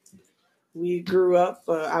faith-based. We grew up,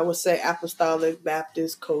 I would say, Apostolic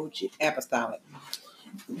Baptist Kojic. Apostolic.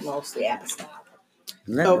 Mostly apostolic.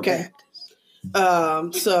 Okay.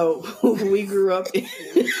 So we grew up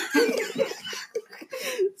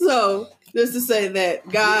so just to say that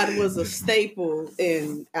God was a staple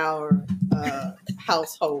in our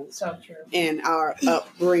household So true. and our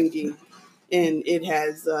upbringing, and it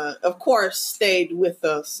has of course stayed with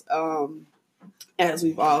us as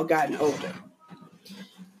we've all gotten older.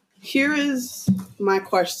 Here is my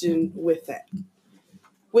question with that.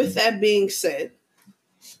 With that being said,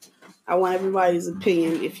 I want everybody's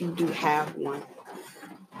opinion if you do have one.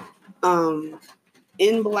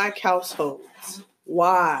 In Black households,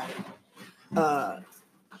 why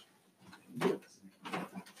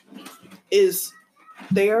is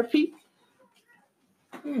therapy,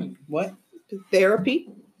 What?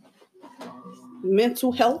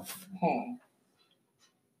 mental health,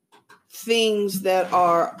 things that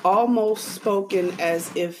are almost spoken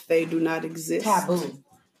as if they do not exist, Taboo.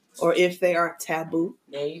 or if they are taboo?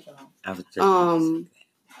 There you go. I was just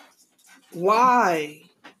Why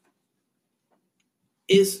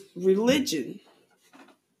is religion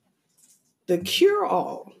the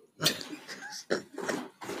cure-all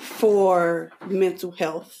for mental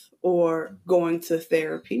health or going to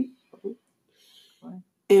therapy?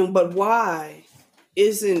 But why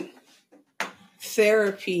isn't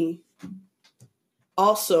therapy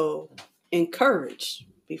also encouraged?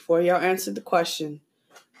 Before y'all answer the question,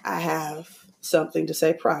 I have something to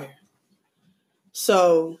say prior.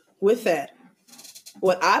 So with that,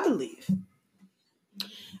 what I believe,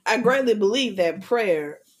 I greatly believe that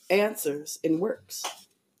prayer answers and works,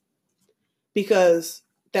 because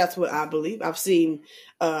that's what I believe. I've seen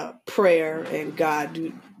prayer and God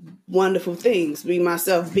do wonderful things. Me,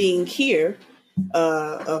 myself, being here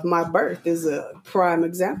of my birth is a prime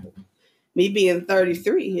example. Me being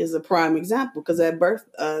 33 is a prime example, because at birth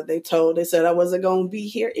they said I wasn't going to be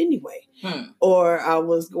here anyway, or I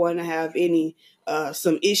was going to have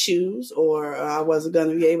some issues, or I wasn't going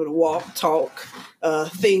to be able to walk, talk,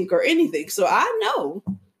 think, or anything. So I know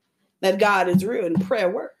that God is real and prayer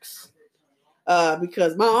works.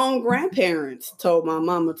 because my own grandparents told my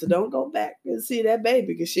mama to don't go back and see that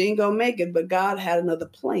baby because she ain't gonna make it. But God had another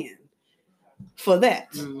plan for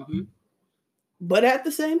that. Mm-hmm. But at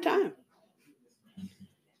the same time,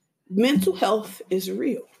 mental health is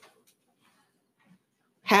real.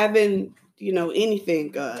 Having,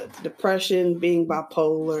 anything, depression, being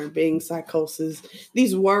bipolar, being psychosis,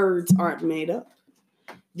 these words aren't made up.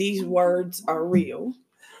 These words are real.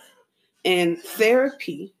 And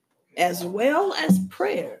therapy, as well as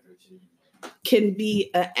prayer, can be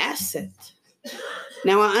an asset.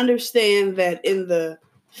 Now, I understand that in the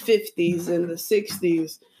 50s and the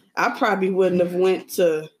 60s, I probably wouldn't have went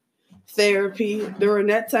to therapy during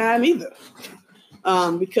that time either.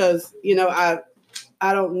 Because,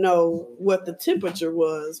 I don't know what the temperature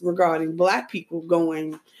was regarding Black people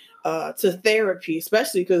going to therapy,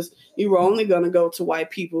 especially because you were only going to go to white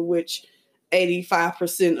people, which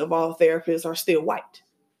 85% of all therapists are still white.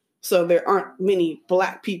 So there aren't many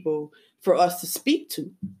Black people for us to speak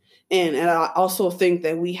to. And I also think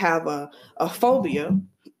that we have a phobia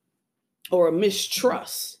or a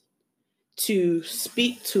mistrust to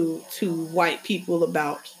speak to white people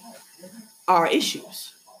about our issues.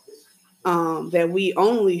 That we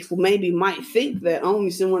only maybe might think that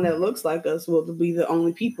only someone that looks like us will be the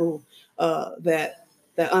only people that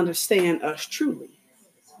understand us truly.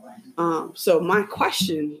 So my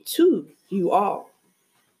question to you all,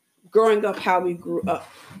 growing up, how we grew up,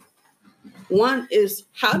 one is,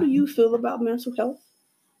 how do you feel about mental health?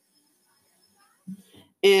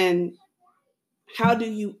 And how do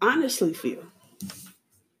you honestly feel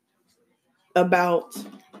about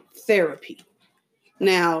therapy?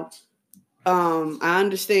 Now, I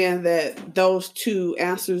understand that those two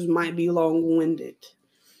answers might be long-winded,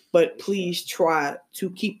 but please try to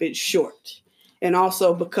keep it short. And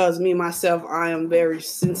also, because me, myself, I am very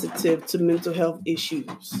sensitive to mental health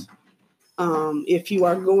issues. If you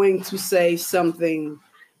are going to say something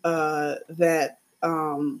that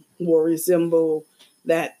will resemble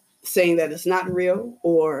that, saying that it's not real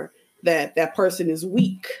or that that person is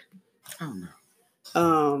weak, Oh,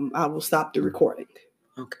 no. I will stop the recording.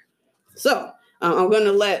 Okay. So I'm going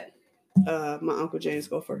to let my Uncle James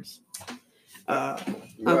go first.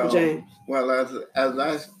 Uncle James. Well, as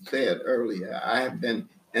I said earlier, I have been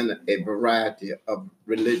in a variety of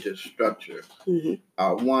religious structures.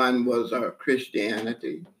 Mm-hmm. One was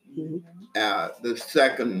Christianity. Mm-hmm. The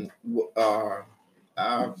second,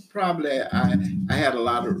 probably I had a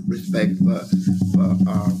lot of respect for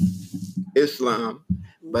Islam,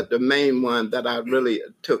 but the main one that I really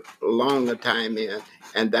took a longer time in,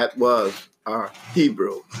 and that was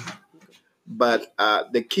Hebrew. But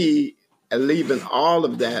the key, leaving all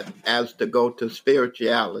of that, as to go to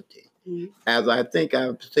spirituality. Mm-hmm. As I think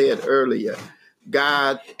I've said earlier,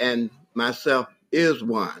 God and myself is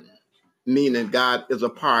one, meaning God is a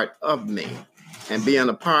part of me. And being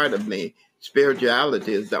a part of me,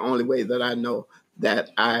 spirituality is the only way that I know that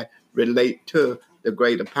I relate to the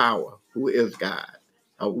greater power, who is God.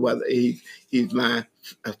 Or whether he's my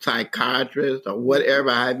psychiatrist or whatever,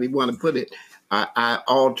 however you want to put it, I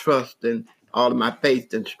all trust and all of my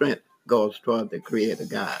faith and strength goes toward the Creator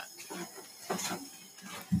God.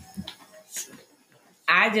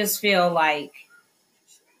 I just feel like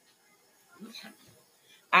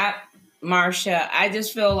Marsha, I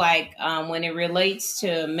just feel like when it relates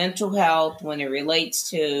to mental health, when it relates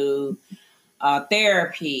to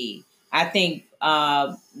therapy, I think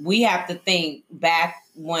we have to think back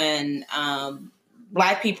when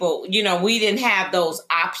Black people, we didn't have those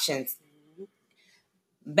options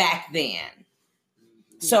back then.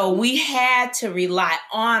 So we had to rely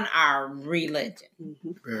on our religion.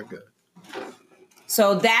 Very good.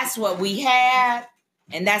 So that's what we had,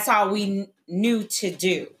 and that's all we knew to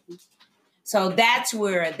do. So that's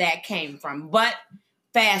where that came from. But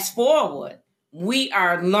fast forward, we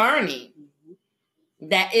are learning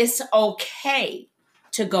that it's okay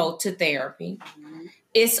to go to therapy.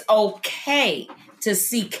 It's okay to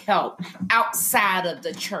seek help outside of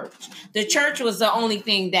the church. The church was the only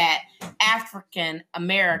thing that African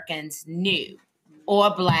Americans knew,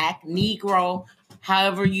 or Black, Negro,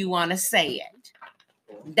 however you want to say it.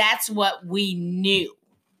 That's what we knew.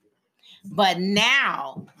 But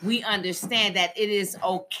now we understand that it is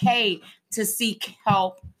okay to seek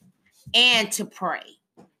help and to pray,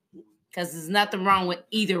 because there's nothing wrong with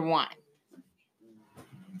either one.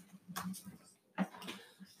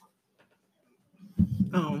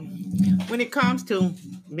 When it comes to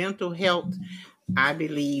mental health, I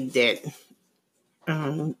believe that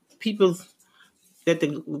that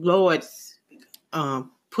the Lord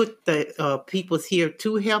put the peoples here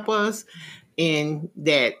to help us, and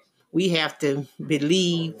that we have to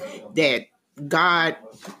believe that God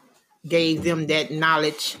gave them that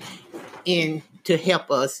knowledge in to help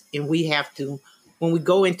us, and we have to, when we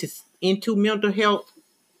go into mental health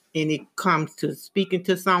and it comes to speaking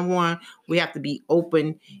to someone, we have to be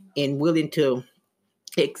open and willing to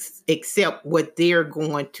accept what they're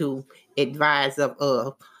going to advise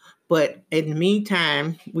of. But in the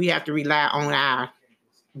meantime, we have to rely on our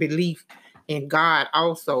belief in God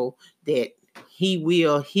also, that He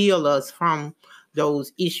will heal us from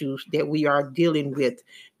those issues that we are dealing with.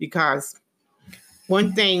 Because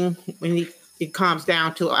one thing, when it comes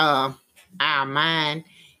down to our mind,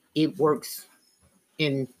 it works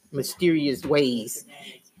in mysterious ways.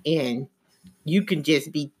 And you can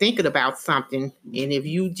just be thinking about something, and if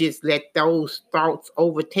you just let those thoughts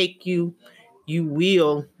overtake you, you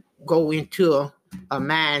will go into a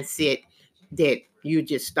mindset that you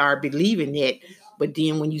just start believing it. But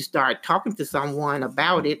then when you start talking to someone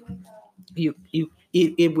about it,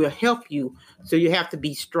 it will help you. So you have to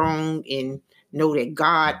be strong and know that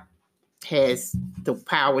God has the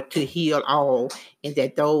power to heal all, and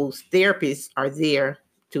that those therapists are there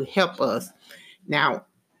to help us. Now,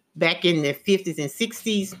 back in the 50s and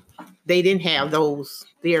 60s, they didn't have those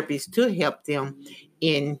therapists to help them,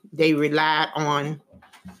 and they relied on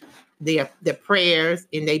their prayers,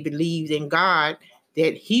 and they believed in God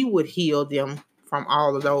that He would heal them from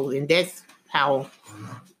all of those. And that's how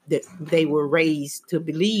that they were raised to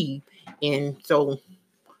believe. And so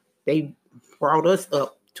they brought us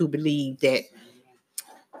up to believe that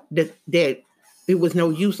it was no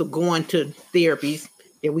use of going to therapies,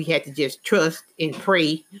 that we had to just trust and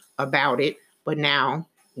pray about it. But now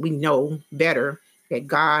we know better that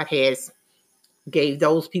God has gave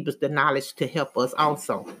those people the knowledge to help us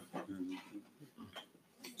also.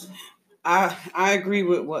 I agree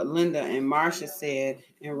with what Linda and Marcia said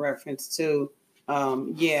in reference to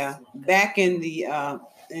back in the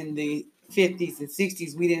 50s and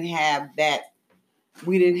 60s, we didn't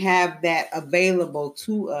have that available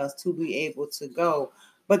to us to be able to go.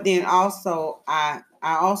 But then also I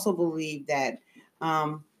also believe that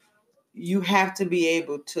you have to be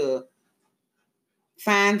able to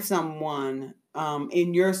find someone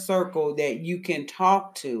in your circle that you can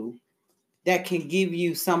talk to, that can give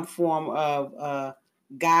you some form of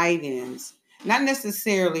guidance, not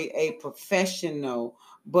necessarily a professional,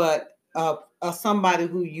 but somebody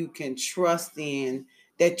who you can trust in,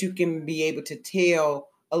 that you can be able to tell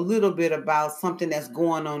a little bit about something that's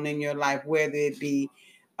going on in your life, whether it be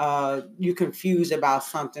you're confused about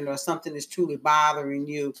something or something is truly bothering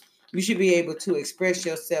you. You should be able to express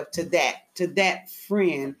yourself to that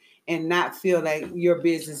friend, and not feel like your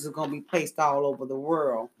business is going to be placed all over the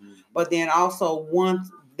world. But then also, once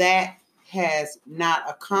that has not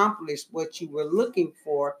accomplished what you were looking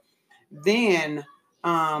for, then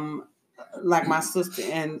like my sister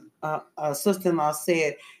and sister-in-law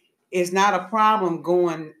said, it's not a problem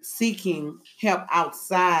going seeking help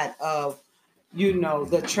outside of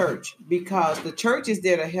the church, because the church is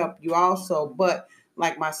there to help you also. But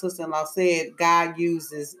like my sister-in-law said, God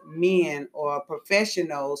uses men or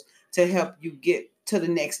professionals to help you get to the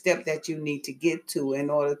next step that you need to get to in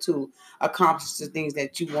order to accomplish the things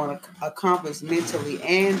that you want to accomplish mentally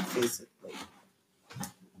and physically.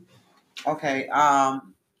 Okay. I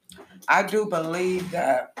do believe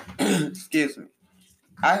that. Excuse me.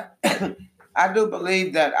 I I do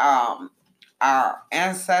believe that our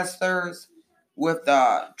ancestors, with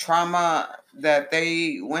the trauma that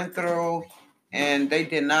they went through, and they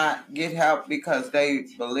did not get help because they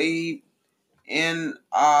believed in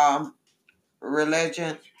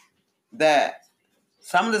religion, that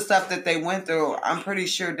some of the stuff that they went through, I'm pretty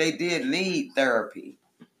sure they did need therapy,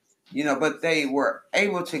 but they were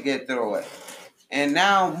able to get through it. And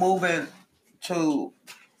now moving to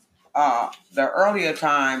the earlier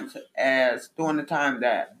times, as during the time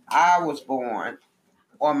that I was born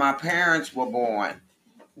or my parents were born,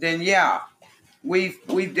 then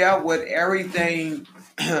we dealt with everything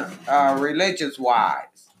religious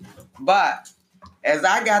wise. But as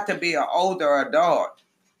I got to be an older adult,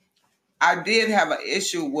 I did have an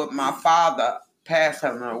issue with my father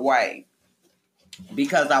passing away,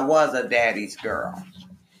 because I was a daddy's girl.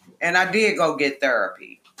 And I did go get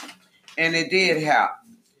therapy, and it did help.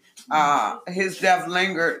 His death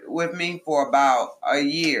lingered with me for about a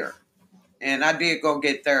year, and I did go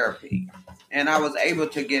get therapy, and I was able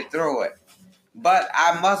to get through it. But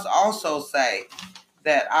I must also say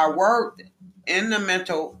that I worked in the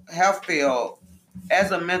mental health field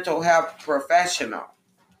as a mental health professional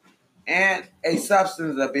and a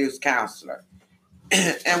substance abuse counselor.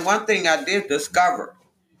 And one thing I did discover,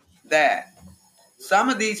 that some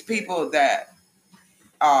of these people that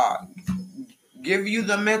give you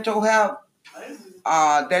the mental health,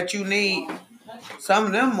 that you need. Some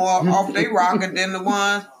of them more off they rocker than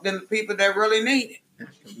the people that really need it.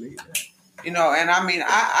 You know, and I mean,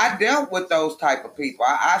 I dealt with those type of people.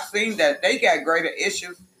 I seen that they got greater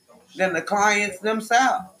issues than the clients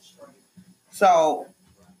themselves. So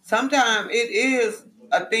sometimes it is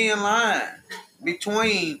a thin line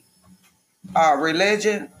between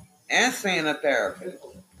religion and seeing a therapist.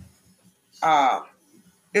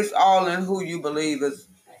 It's all in who you believe is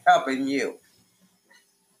helping you.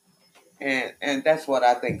 And that's what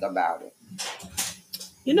I think about it.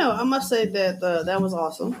 You know, I must say that that was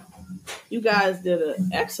awesome. You guys did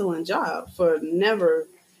an excellent job for never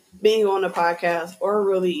being on a podcast or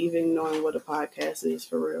really even knowing what a podcast is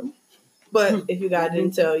for real. But if you guys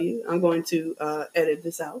didn't tell you, I'm going to edit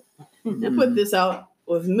this out and put this out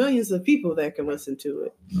with millions of people that can listen to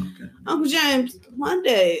it. Okay. Uncle James, one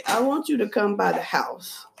day I want you to come by the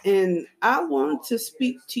house and I want to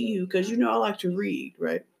speak to you because you know I like to read,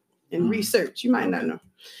 right? And research. You might not know.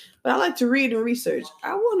 But I like to read and research.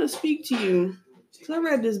 I want to speak to you because I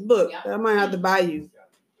read this book that I might have to buy you.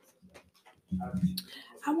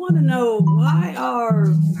 I want to know why are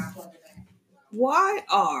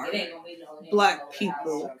Black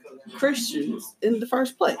people Christians in the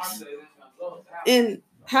first place? And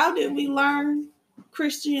how did we learn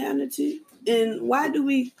Christianity? And why do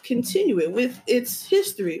we continue it with its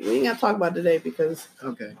history? We ain't got to talk about today because...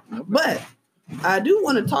 Okay. But I do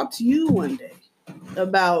want to talk to you one day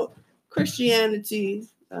about Christianity,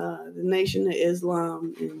 the Nation of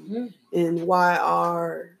Islam, and why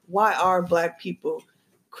are Black people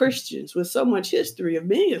Christians with so much history of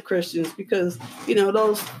being a Christians? Because, you know,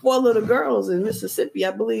 those 4 little girls in Mississippi,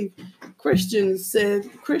 I believe Christians said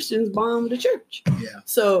Christians bombed the church. Yeah.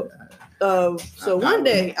 So one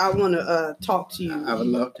day I want to talk to you. I would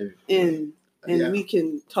love to. And we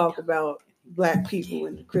can talk about Black people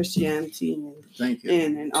and Christianity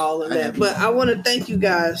and all of that. But I want to thank you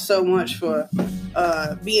guys so much for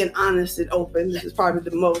being honest and open. This is probably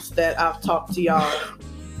the most that I've talked to y'all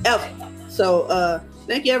ever. So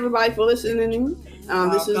thank you everybody for listening.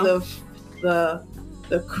 This is the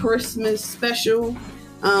Christmas special.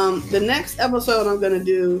 The next episode I'm gonna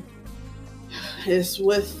do is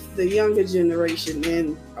with the younger generation,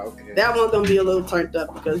 and that one's gonna be a little turned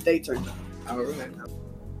up because they turned up. All right.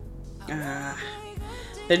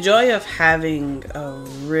 The joy of having a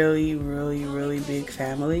really, really, really big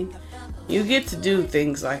family, you get to do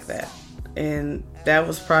things like that. And that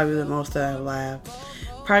was probably the most that I've laughed,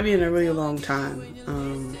 probably in a really long time.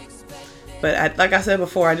 But like I said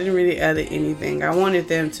before, I didn't really edit anything. I wanted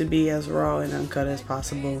them to be as raw and uncut as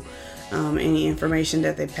possible. Any information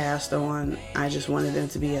that they passed on, I just wanted them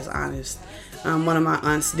to be as honest. One of my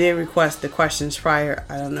aunts did request the questions prior.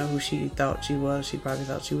 I don't know who she thought she was. She probably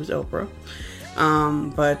thought she was Oprah.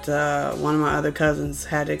 But one of my other cousins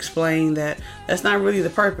had to explain that that's not really the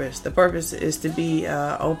purpose. The purpose is to be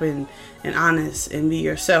open and honest and be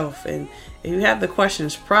yourself. And if you have the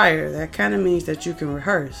questions prior, that kind of means that you can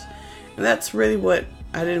rehearse. And that's really what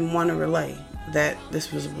I didn't want to relay, that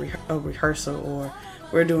this was a rehearsal, or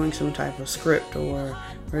we're doing some type of script, or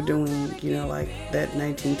we're doing, you know, like that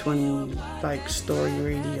 1920 like story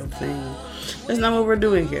radio thing. That's not what we're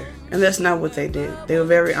doing here. And that's not what they did. They were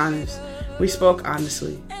very honest. We spoke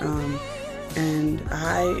honestly. And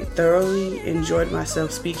I thoroughly enjoyed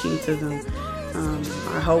myself speaking to them.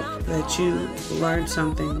 I hope that you learned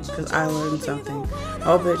something because I learned something. I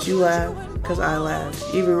hope that you laughed because I laughed.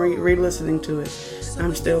 Even re-listening to it,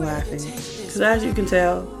 I'm still laughing. Because as you can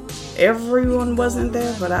tell, everyone wasn't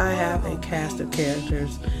there, but I have a cast of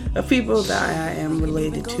characters of people that I am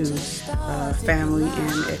related to, family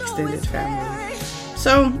and extended family.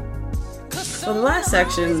 So, for the last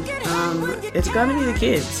section, it's gonna be the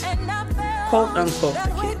kids, quote unquote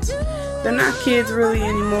the kids. They're not kids really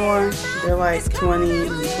anymore. They're like 20,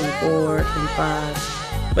 24,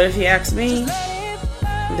 25. But if you ask me,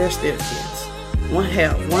 they're still kids. One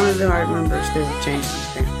of them I remember still changing his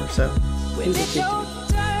pamper, so he's a kid to me.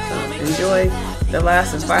 So enjoy the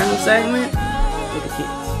last and final segment with the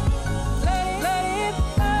kids.